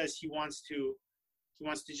just because he wants to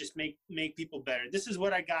just make people better. This is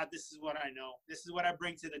what I got. This is what I know. This is what I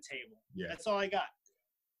bring to the table. Yeah. That's all I got.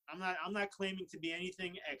 I'm not claiming to be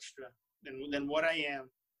anything extra than what I am.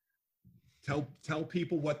 Tell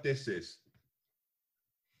people what this is.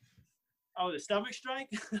 Oh, the stomach strike.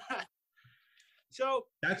 So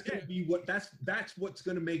that's gonna be that's what's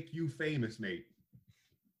gonna make you famous, mate.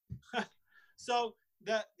 So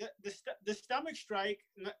the stomach strike,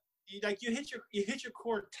 like you hit your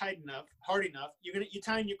core tight enough, hard enough. You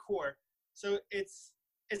tighten your core, so it's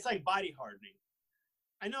like body hardening.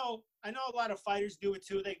 I know a lot of fighters do it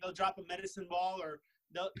too. They'll drop a medicine ball, or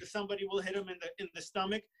somebody will hit them in the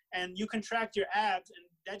stomach, and you contract your abs, and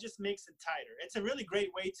that just makes it tighter. It's a really great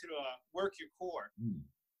way to work your core.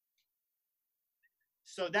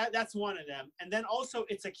 So that's one of them. And then also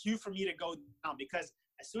it's a cue for me to go down, because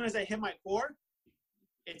as soon as I hit my core,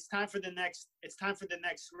 it's time for the next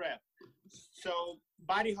rep. So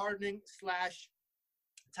body hardening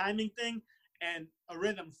 / timing thing and a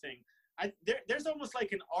rhythm thing. There's almost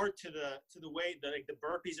like an art to the way that, like, the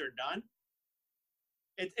burpees are done.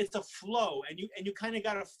 It's a flow, and you kind of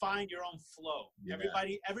got to find your own flow. Yeah.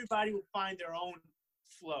 Everybody will find their own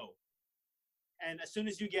flow. And as soon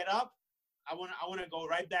as you get up, I want to go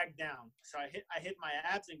right back down. So I hit my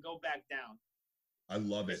abs and go back down. I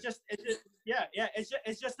love it. It's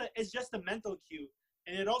just a mental cue,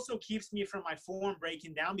 and it also keeps me from my form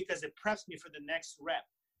breaking down, because it preps me for the next rep.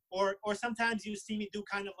 Or sometimes you see me do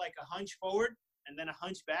kind of like a hunch forward and then a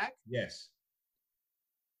hunch back. Yes.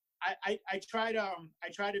 I try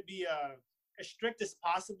to be as strict as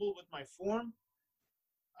possible with my form.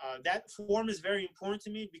 That form is very important to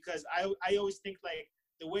me, because I always think, like,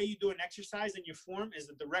 the way you do an exercise and your form is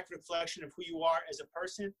a direct reflection of who you are as a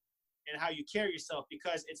person and how you carry yourself,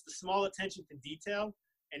 because it's the small attention to detail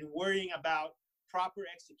and worrying about proper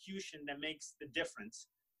execution that makes the difference.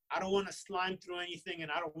 I don't want to slime through anything,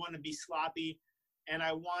 and I don't want to be sloppy, and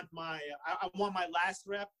I want my last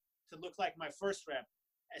rep to look like my first rep.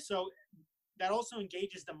 And so that also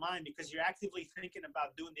engages the mind, because you're actively thinking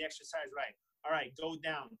about doing the exercise right. All right, go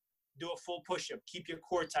down, do a full push-up, keep your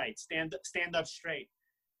core tight, stand up straight.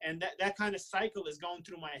 And that kind of cycle is going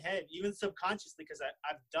through my head, even subconsciously, because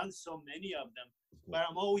I've done so many of them. But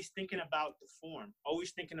I'm always thinking about the form,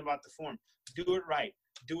 Do it right.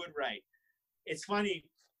 It's funny,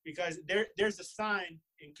 because there's a sign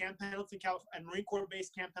in Camp Pendleton, California, Marine Corps Base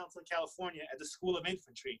Camp Pendleton, California, at the School of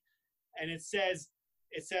Infantry. And it says,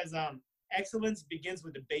 excellence begins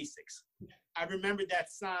with the basics. I remember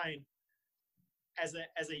that sign as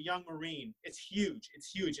a young Marine. It's huge,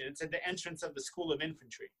 and it's at the entrance of the School of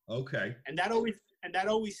Infantry. Okay. And that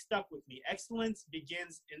always stuck with me. Excellence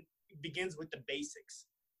begins with the basics.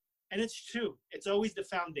 And it's true. It's always the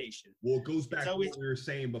foundation. Well, it goes back to what we were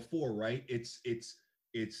saying before, right? It's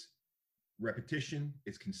repetition,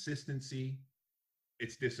 it's consistency,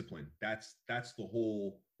 it's discipline. That's the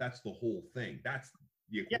whole thing. That's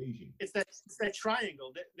the equation. It's that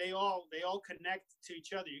triangle. They all connect to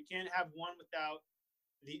each other. You can't have one without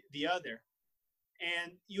the other.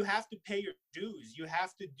 And you have to pay your dues. You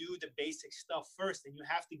have to do the basic stuff first, and you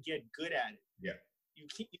have to get good at it. Yeah.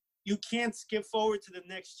 You can't skip forward to the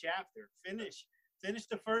next chapter. Finish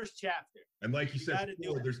the first chapter. And like you said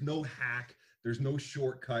before, there's no hack, there's no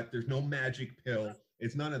shortcut, there's no magic pill.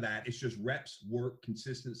 It's none of that. It's just reps, work,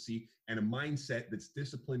 consistency, and a mindset that's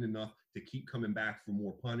disciplined enough to keep coming back for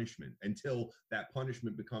more punishment until that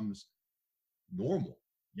punishment becomes normal,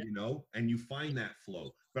 and you find that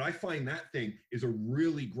flow. But I find that thing is a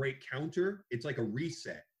really great counter. It's like a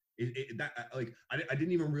reset. I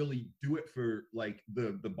didn't even really do it for like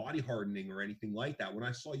the body hardening or anything like that. When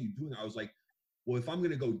I saw you doing it, I was like, well, if I'm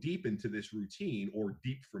going to go deep into this routine, or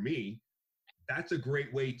deep for me, that's a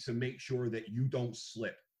great way to make sure that you don't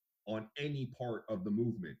slip. on any part of the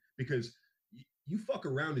movement, because you fuck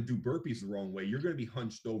around and do burpees the wrong way, you're going to be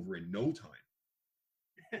hunched over in no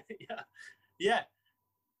time. Yeah.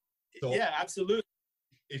 So Yeah, absolutely.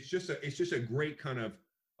 It's just a great kind of,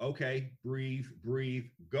 okay, breathe,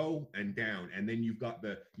 go, and down, and then you've got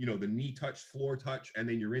the the knee touch, floor touch, and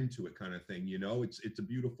then you're into it kind of thing. It's a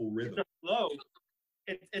beautiful rhythm. It's a flow.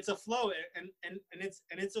 It's a flow, and it's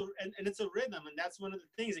a rhythm, and that's one of the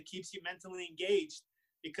things that keeps you mentally engaged,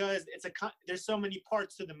 because there's so many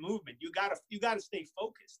parts to the movement. You gotta stay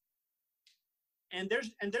focused, and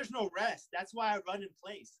there's no rest. That's why I run in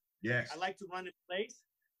place. Yes, I like to run in place,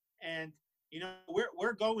 and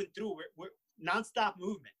we're going through we're nonstop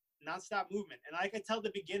movement, and like I tell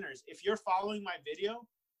the beginners, if you're following my video,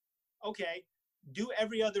 okay, do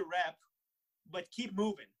every other rep, but keep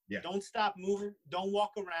moving. Yeah. Don't stop moving. Don't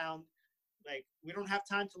walk around. Like, we don't have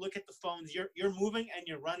time to look at the phones. You're moving, and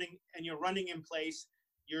you're running in place.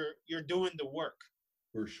 You're doing the work.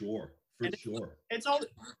 For sure. It's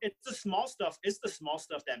the small stuff. It's the small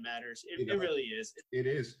stuff that matters. It really is. It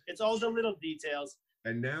is. It's all the little details.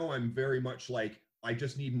 And now I'm very much like, I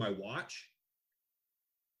just need my watch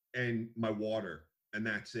and my water, and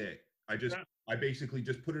that's it. I basically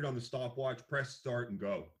just put it on the stopwatch, press start, and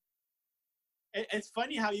go. It's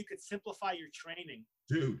funny how you could simplify your training.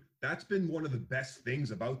 Dude, that's been one of the best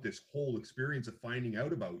things about this whole experience of finding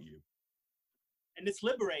out about you. And it's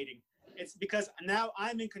liberating. It's because now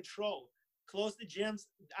I'm in control. Close the gyms,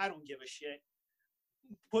 I don't give a shit.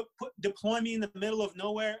 Deploy me in the middle of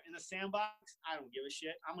nowhere in a sandbox, I don't give a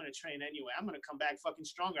shit. I'm gonna train anyway. I'm gonna come back fucking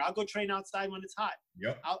stronger. I'll go train outside when it's hot.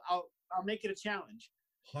 Yep. I'll make it a challenge.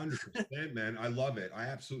 100%, man. I love it. I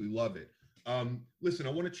absolutely love it. Listen, I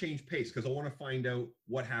want to change pace because I want to find out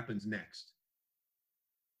what happens next.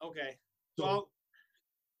 Okay. So,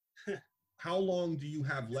 how long do you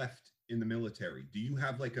have left in the military? Do you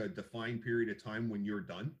have like a defined period of time when you're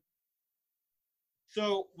done?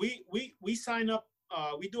 So we sign up.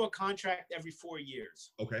 We do a contract every 4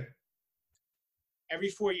 years. Okay. Every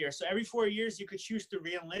 4 years. So every 4 years, you could choose to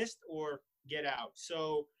re-enlist or get out.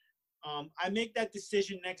 So I make that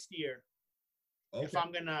decision next year. Okay. If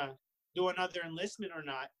I'm gonna do another enlistment or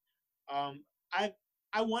not.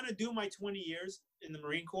 I want to do my 20 years in the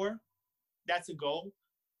Marine Corps. That's a goal.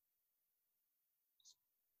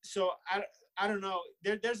 So I don't know.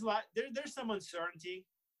 There's a lot. There's some uncertainty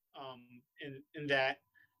in that.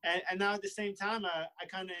 And now at the same time, I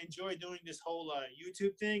kind of enjoy doing this whole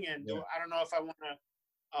YouTube thing, and I don't know if I want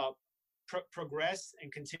to progress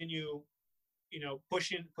and continue,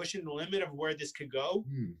 pushing the limit of where this could go.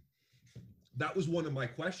 That was one of my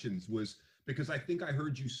questions, was because I think I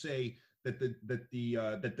heard you say that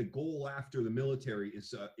the goal after the military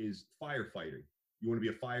is firefighting. You want to be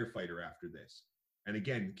a firefighter after this, and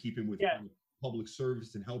again, keeping with public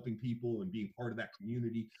service and helping people and being part of that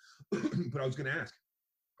community. But I was going to ask,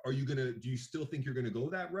 do you still think you're going to go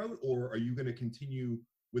that route, or are you going to continue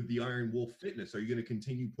with the Iron Wolf Fitness? Are you going to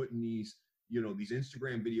continue putting these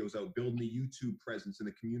Instagram videos out, building the YouTube presence and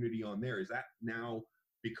the community on there? Is that now,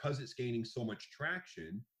 because it's gaining so much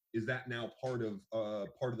traction, is that now part of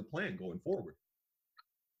the plan going forward?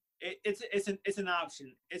 It's an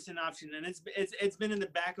option. It's an option, and it's been in the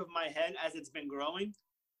back of my head as it's been growing.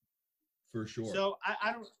 For sure. So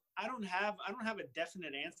I don't have a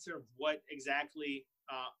definite answer of what exactly.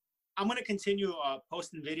 I'm going to continue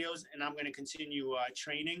posting videos, and I'm going to continue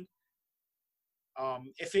training.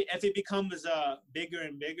 If it becomes bigger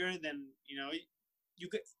and bigger, then you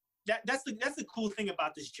could. That's the cool thing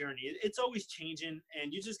about this journey. It's always changing,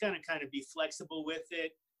 and you just gotta kind of be flexible with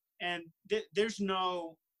it. And there's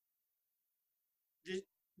no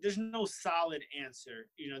solid answer.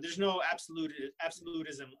 There's no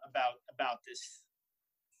absolutism about this.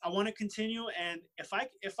 I want to continue, and if I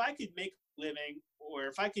could make a living, or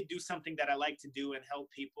if I could do something that I like to do and help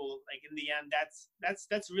people, like, in the end,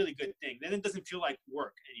 that's a really good thing. Then it doesn't feel like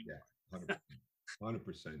work anymore. Yeah,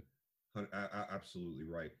 100%. Absolutely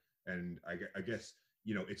right. And I guess,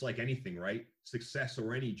 it's like anything, right? Success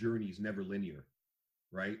or any journey is never linear,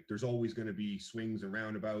 right? There's always going to be swings and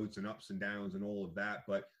roundabouts and ups and downs and all of that.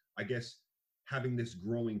 But I guess having this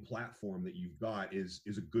growing platform that you've got is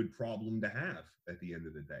a good problem to have at the end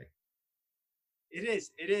of the day. It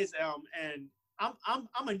is. And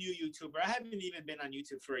I'm a new YouTuber. I haven't even been on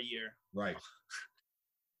YouTube for a year. Right.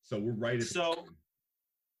 So we're right at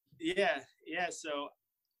yeah. So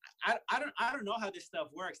I don't know how this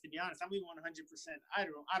stuff works, to be honest. I'm being 100%. I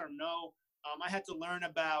don't know. I had to learn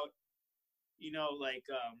about,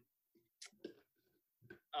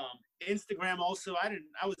 Instagram also. I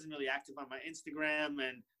wasn't really active on my Instagram,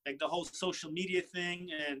 and like the whole social media thing.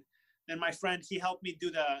 And Then my friend, he helped me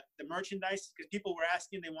do the merchandise because people were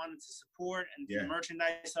asking, they wanted to support and do the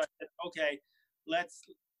merchandise. So I said, okay, let's,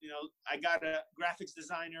 I got a graphics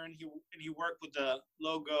designer and he worked with the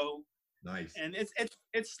logo. Nice. And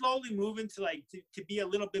it's slowly moving to like to be a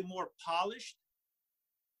little bit more polished,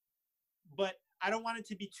 but I don't want it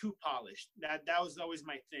to be too polished. That was always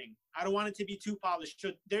my thing. I don't want it to be too polished.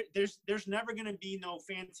 So there's never gonna be no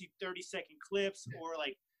fancy 30-second clips or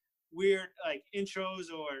like weird like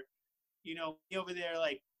intros or me over there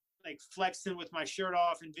like flexing with my shirt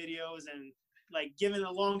off in videos and like giving a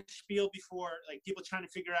long spiel before like people trying to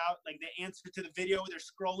figure out like the answer to the video. They're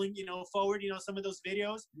scrolling, forward, some of some of those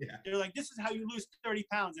videos. Yeah. They're like, this is how you lose 30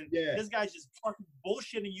 pounds. And this guy's just fucking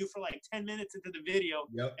bullshitting you for like 10 minutes into the video.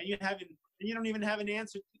 Yep. And you don't even have an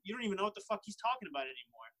answer. You don't even know what the fuck he's talking about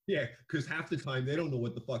anymore. Yeah, because half the time they don't know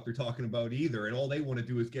what the fuck they're talking about either, and all they want to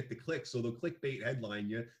do is get the clicks. So they'll clickbait headline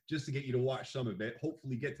you just to get you to watch some of it.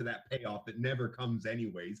 Hopefully, get to that payoff that never comes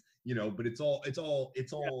anyways. But it's all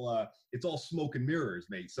smoke and mirrors,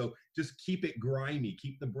 mate. So just keep it grimy,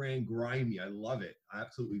 keep the brand grimy. I love it. I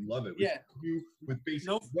absolutely love it. With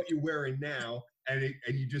basically what you're wearing now, and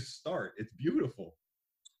you just start. It's beautiful.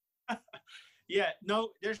 No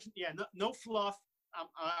fluff.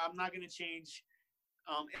 I'm not gonna change.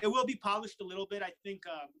 It will be polished a little bit, I think,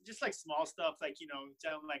 just like small stuff, like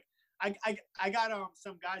like I got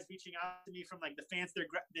some guys reaching out to me from like the fans.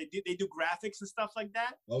 They do graphics and stuff like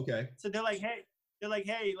that. Okay. So they're like, hey,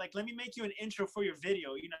 let me make you an intro for your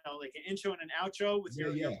video. Like an intro and an outro with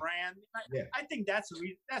your brand. I think that's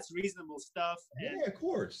reasonable stuff. And, of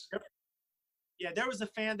course. Yeah, there was a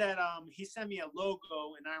fan that he sent me a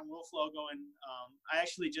logo, an Iron Wolf logo, and I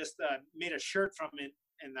actually just made a shirt from it,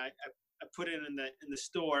 and I put it in the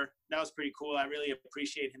store. That was pretty cool. I really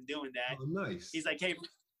appreciate him doing that. Oh, nice. He's like, hey,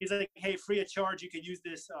 free of charge, you could use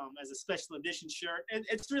this as a special edition shirt. And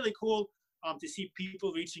it's really cool to see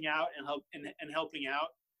people reaching out and helping out.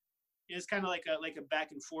 It's kind of like a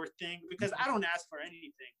back and forth thing because I don't ask for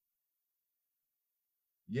anything.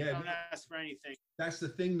 Yeah, I don't ask for anything. That's the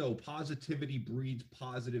thing, though. Positivity breeds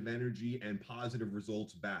positive energy and positive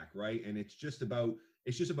results back, right? And it's just about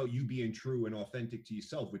you being true and authentic to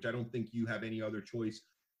yourself, which I don't think you have any other choice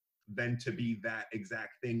than to be that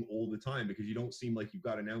exact thing all the time, because you don't seem like you've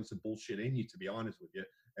got an ounce of bullshit in you, to be honest with you.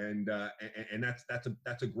 And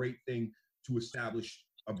that's a great thing to establish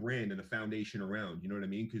a brand and a foundation around. You know what I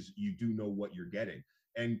mean? Because you do know what you're getting.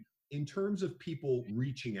 And in terms of people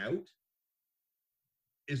reaching out,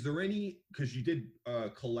 is there any, because you did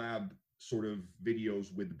collab sort of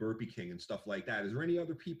videos with Burpee King and stuff like that, is there any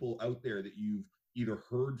other people out there that you've either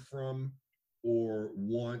heard from or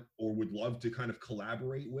want or would love to kind of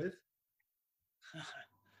collaborate with?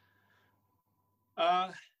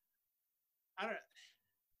 I don't,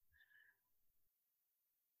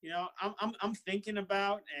 I'm thinking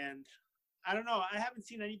about, and I don't know. I haven't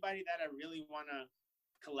seen anybody that I really want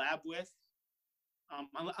to collab with,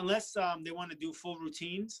 unless they want to do full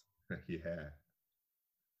routines. Yeah.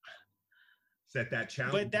 Set that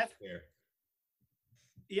challenge. But that's there.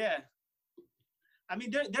 Yeah. I mean,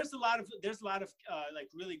 there's a lot of like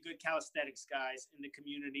really good calisthenics guys in the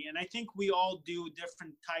community, and I think we all do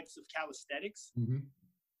different types of calisthenics. Mm-hmm.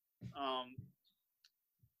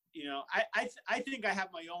 I think I have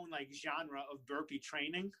my own like genre of burpee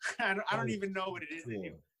training. I don't even know what it is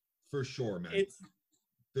anymore. For sure, man. It's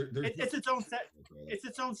its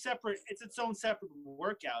own separate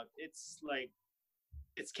workout. It's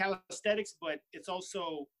calisthenics, but it's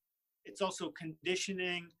also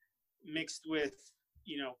conditioning mixed with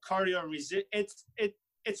cardio and resist.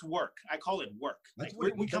 It's work. I call it work. Like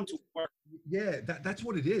we come to work. Yeah, that's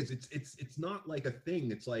what it is. It's not like a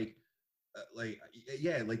thing. It's like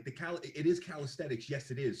it is calisthenics.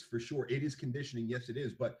 Yes, it is for sure. It is conditioning. Yes, it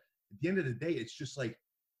is. But at the end of the day, it's just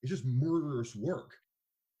murderous work.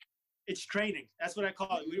 It's training. That's what I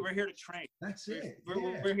call it. We're here to train. That's it.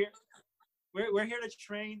 We're here. We're here to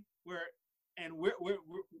train.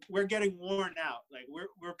 We're getting worn out. Like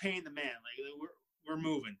we're paying the man. Like we're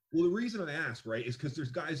moving. Well, the reason I ask, right, is because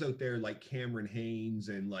there's guys out there like Cameron Haynes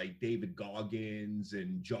and like David Goggins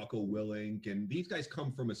and Jocko Willink, and these guys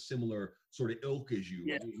come from a similar sort of ilk as you,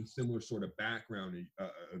 right? A similar sort of background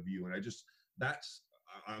of you. And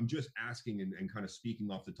I'm just asking and kind of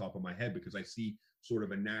speaking off the top of my head because I see sort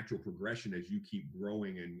of a natural progression as you keep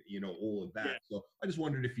growing and all of that. Yeah. So I just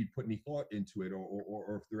wondered if you'd put any thought into it,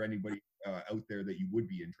 or if there anybody out there that you would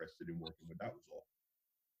be interested in working with. That was all.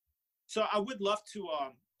 So I would love to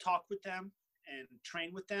talk with them and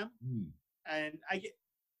train with them. And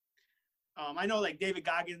I know like David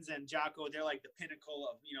Goggins and Jocko, they're like the pinnacle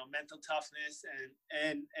of, mental toughness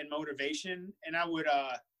and motivation. And I would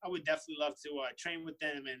definitely love to train with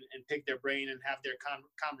them and pick their brain and have their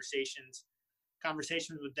conversations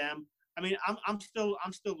with them. I mean, I'm still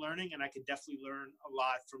learning, and I could definitely learn a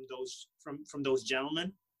lot from those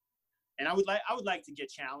gentlemen. And I would like to get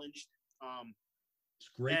challenged. It's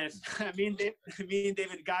great. And if, me and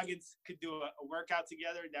David Goggins could do a workout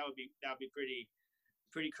together, that would be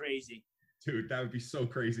pretty crazy. Dude, that would be so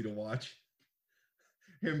crazy to watch.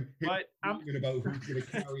 Him thinking about who's going to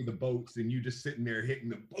carry the boats, and you just sitting there hitting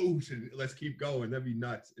the boat, and let's keep going. That'd be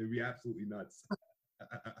nuts. It'd be absolutely nuts.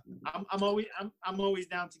 I'm always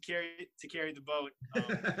down to carry the boat.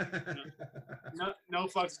 No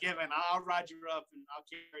fucks given. I'll ride you up and I'll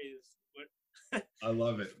carry this. I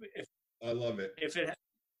love it. I love it.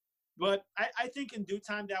 But I think in due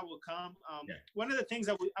time that will come. One of the things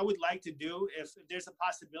I would like to do, if there's a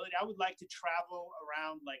possibility, I would like to travel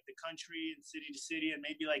around like the country and city to city, and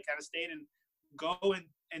maybe like kind of state and go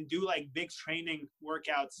and do like big training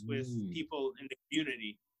workouts with people in the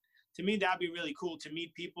community. To me, that'd be really cool to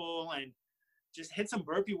meet people and just hit some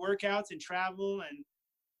burpee workouts and travel and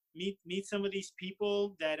meet some of these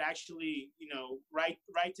people that actually, write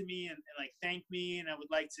to me and like thank me. And I would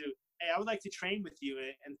like to train with you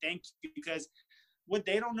and thank you, because what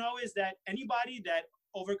they don't know is that anybody that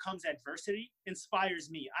overcomes adversity inspires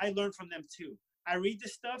me. I learn from them too. I read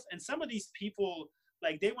this stuff, and some of these people,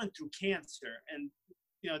 like, they went through cancer and,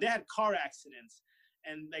 they had car accidents,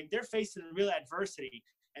 and like they're facing real adversity.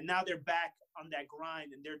 And now they're back on that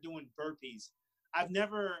grind and they're doing burpees. I've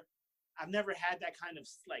never had that kind of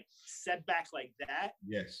like setback like that.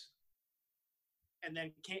 Yes. And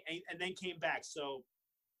then came back. So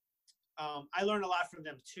I learned a lot from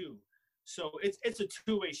them too. So it's a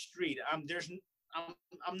two-way street. I'm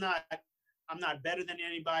not better than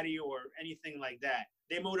anybody or anything like that.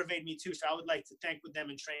 They motivate me too. So I would like to thank with them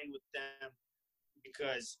and train with them,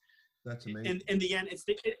 because that's amazing. In the end,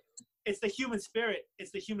 it's the human spirit. It's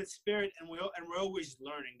the human spirit, and we're always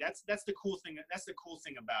learning. That's the cool thing. That's the cool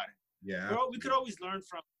thing about it. Yeah. We could always learn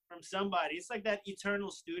from somebody. It's like that eternal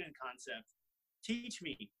student concept. Teach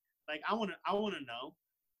me. Like I want to know.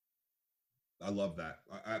 I love that.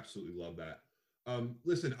 I absolutely love that.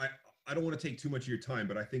 Listen, I don't want to take too much of your time,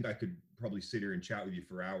 but I think I could probably sit here and chat with you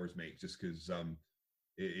for hours, mate, just because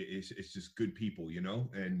it's just good people,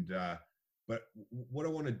 And but what I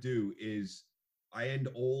want to do is I end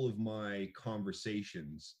all of my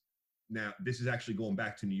conversations. Now, this is actually going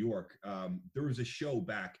back to New York. There was a show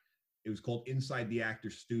back. It was called Inside the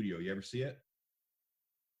Actor's Studio. You ever see it?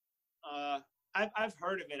 I've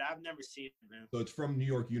heard of it. I've never seen it, man. So it's from New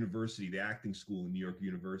York University, the acting school in New York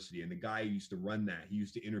University. And the guy who used to run that, he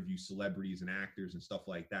used to interview celebrities and actors and stuff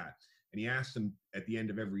like that. And he asked them at the end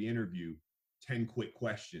of every interview 10 quick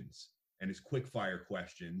questions. And it's quick fire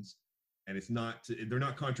questions. And they're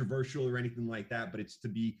not controversial or anything like that, but it's to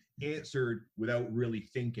be answered without really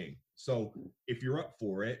thinking. So if you're up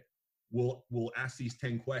for it, we'll ask these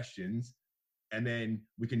 10 questions, and then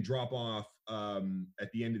we can drop off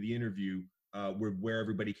at the end of the interview where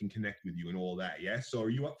everybody can connect with you and all that. Yeah. So are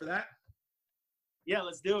you up for that? Yeah,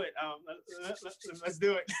 let's do it. Let's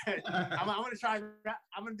do it. I'm gonna try.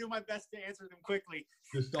 I'm gonna do my best to answer them quickly.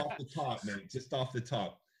 Just off the top, man. Just off the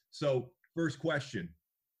top. So first question.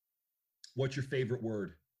 What's your favorite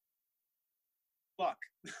word? Fuck.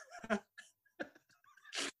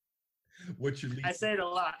 What's your least? I say it a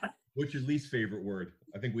lot. What's your least favorite word?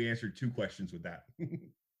 I think we answered 2 questions with that.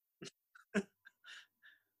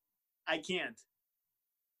 I can't.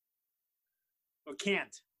 Or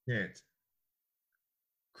can't. Can't.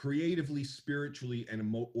 Creatively, spiritually,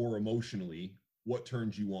 and or emotionally, what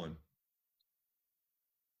turns you on?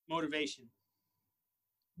 Motivation.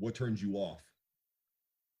 What turns you off?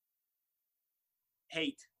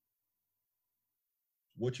 Hate.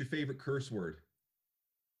 What's your favorite curse word?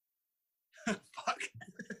 Fuck.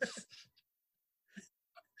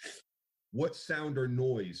 What sound or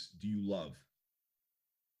noise do you love?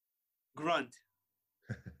 Grunt.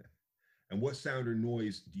 And what sound or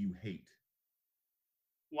noise do you hate?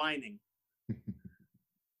 Whining.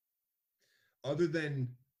 Other than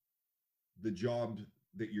the job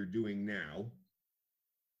that you're doing now,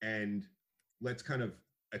 and let's kind of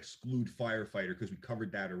exclude firefighter because we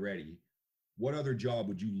covered that already, what other job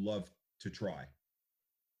would you love to try?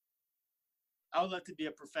 I would love to be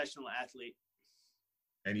a professional athlete.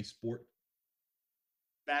 Any sport?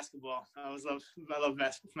 Basketball. I love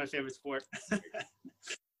basketball. It's my favorite sport.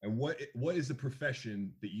 And what is the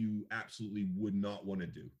profession that you absolutely would not want to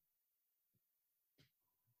do?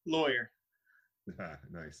 Lawyer.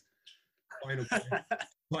 Nice.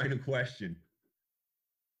 final question.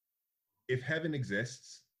 If heaven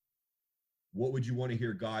exists, what would you want to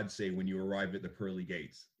hear God say when you arrive at the pearly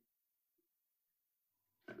gates?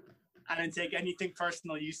 I didn't take anything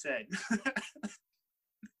personal you said.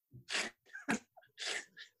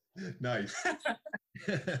 Nice.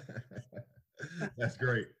 That's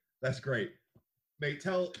great. That's great. Mate,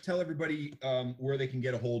 tell everybody where they can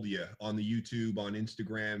get a hold of you on the YouTube, on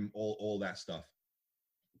Instagram, all that stuff.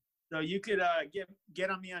 So you could get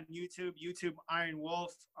on me on YouTube Iron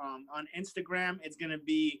Wolf. On Instagram, it's gonna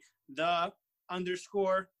be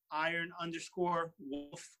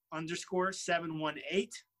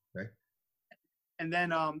 _Iron_Wolf_718. Okay. And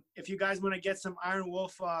then if you guys want to get some Iron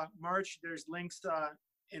Wolf merch, there's links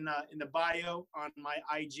in the bio on my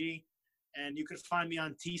IG, and you could find me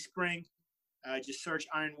on Teespring. Just search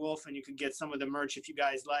Iron Wolf, and you could get some of the merch if you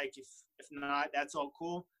guys like. If not, that's all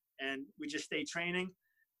cool. And we just stay training.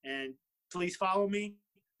 And please follow me.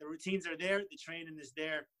 The routines are there. The training is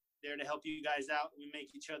there to help you guys out. We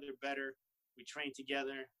make each other better. We train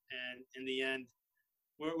together, and in the end,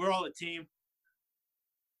 we're all a team.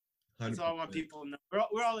 That's 100%. all I want people to know.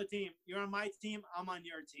 We're all a team. You're on my team. I'm on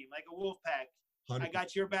your team. Like a wolf pack. 100%. I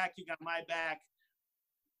got your back. You got my back.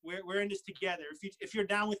 We're in this together. If you're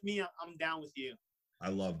down with me, I'm down with you. I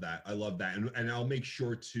love that. And I'll make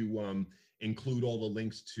sure to include all the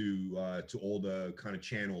links to all the kind of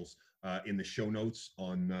channels in the show notes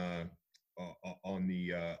on the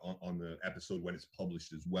episode when it's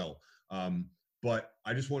published as well. But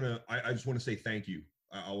I just want to say thank you.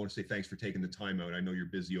 I want to say thanks for taking the time out. I know you're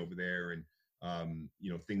busy over there, and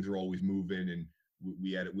things are always moving, and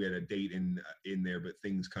we had a date in there, but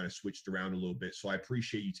things kind of switched around a little bit. So I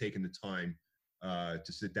appreciate you taking the time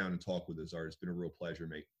to sit down and talk with us, Art. It's been a real pleasure,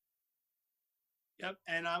 mate. Yep.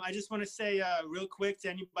 And I just want to say real quick to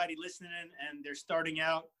anybody listening and they're starting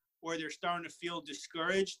out or they're starting to feel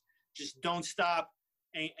discouraged, just don't stop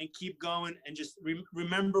and keep going, and just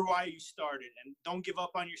remember why you started, and don't give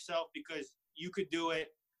up on yourself, because you could do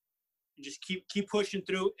it, and just keep pushing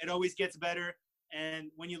through. It always gets better.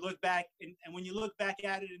 And when you look back and when you look back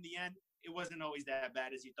at it in the end, it wasn't always that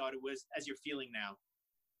bad as you thought it was, as you're feeling now.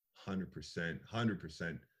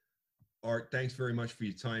 100%. Art, thanks very much for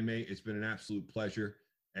your time, mate. It's been an absolute pleasure.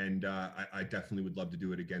 And I definitely would love to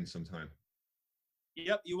do it again sometime.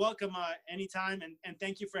 Yep. You're welcome anytime. And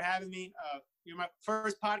thank you for having me. You're my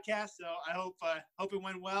first podcast, so I hope it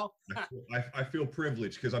went well. I feel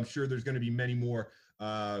privileged, because I'm sure there's going to be many more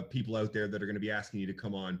people out there that are going to be asking you to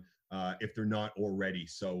come on if they're not already.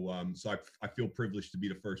 So I feel privileged to be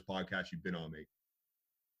the first podcast you've been on, mate.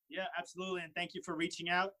 Yeah, absolutely. And thank you for reaching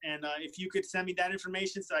out. And if you could send me that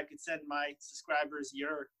information so I could send my subscribers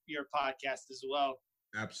your podcast as well.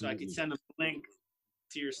 Absolutely. So I could send them a link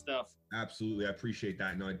to your stuff. Absolutely. I appreciate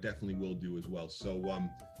that. And I definitely will do as well. So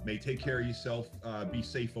may take care of yourself. Be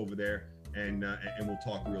safe over there. And we'll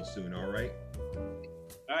talk real soon. All right.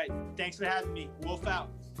 All right. Thanks for having me. Wolf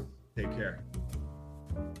out. Take care.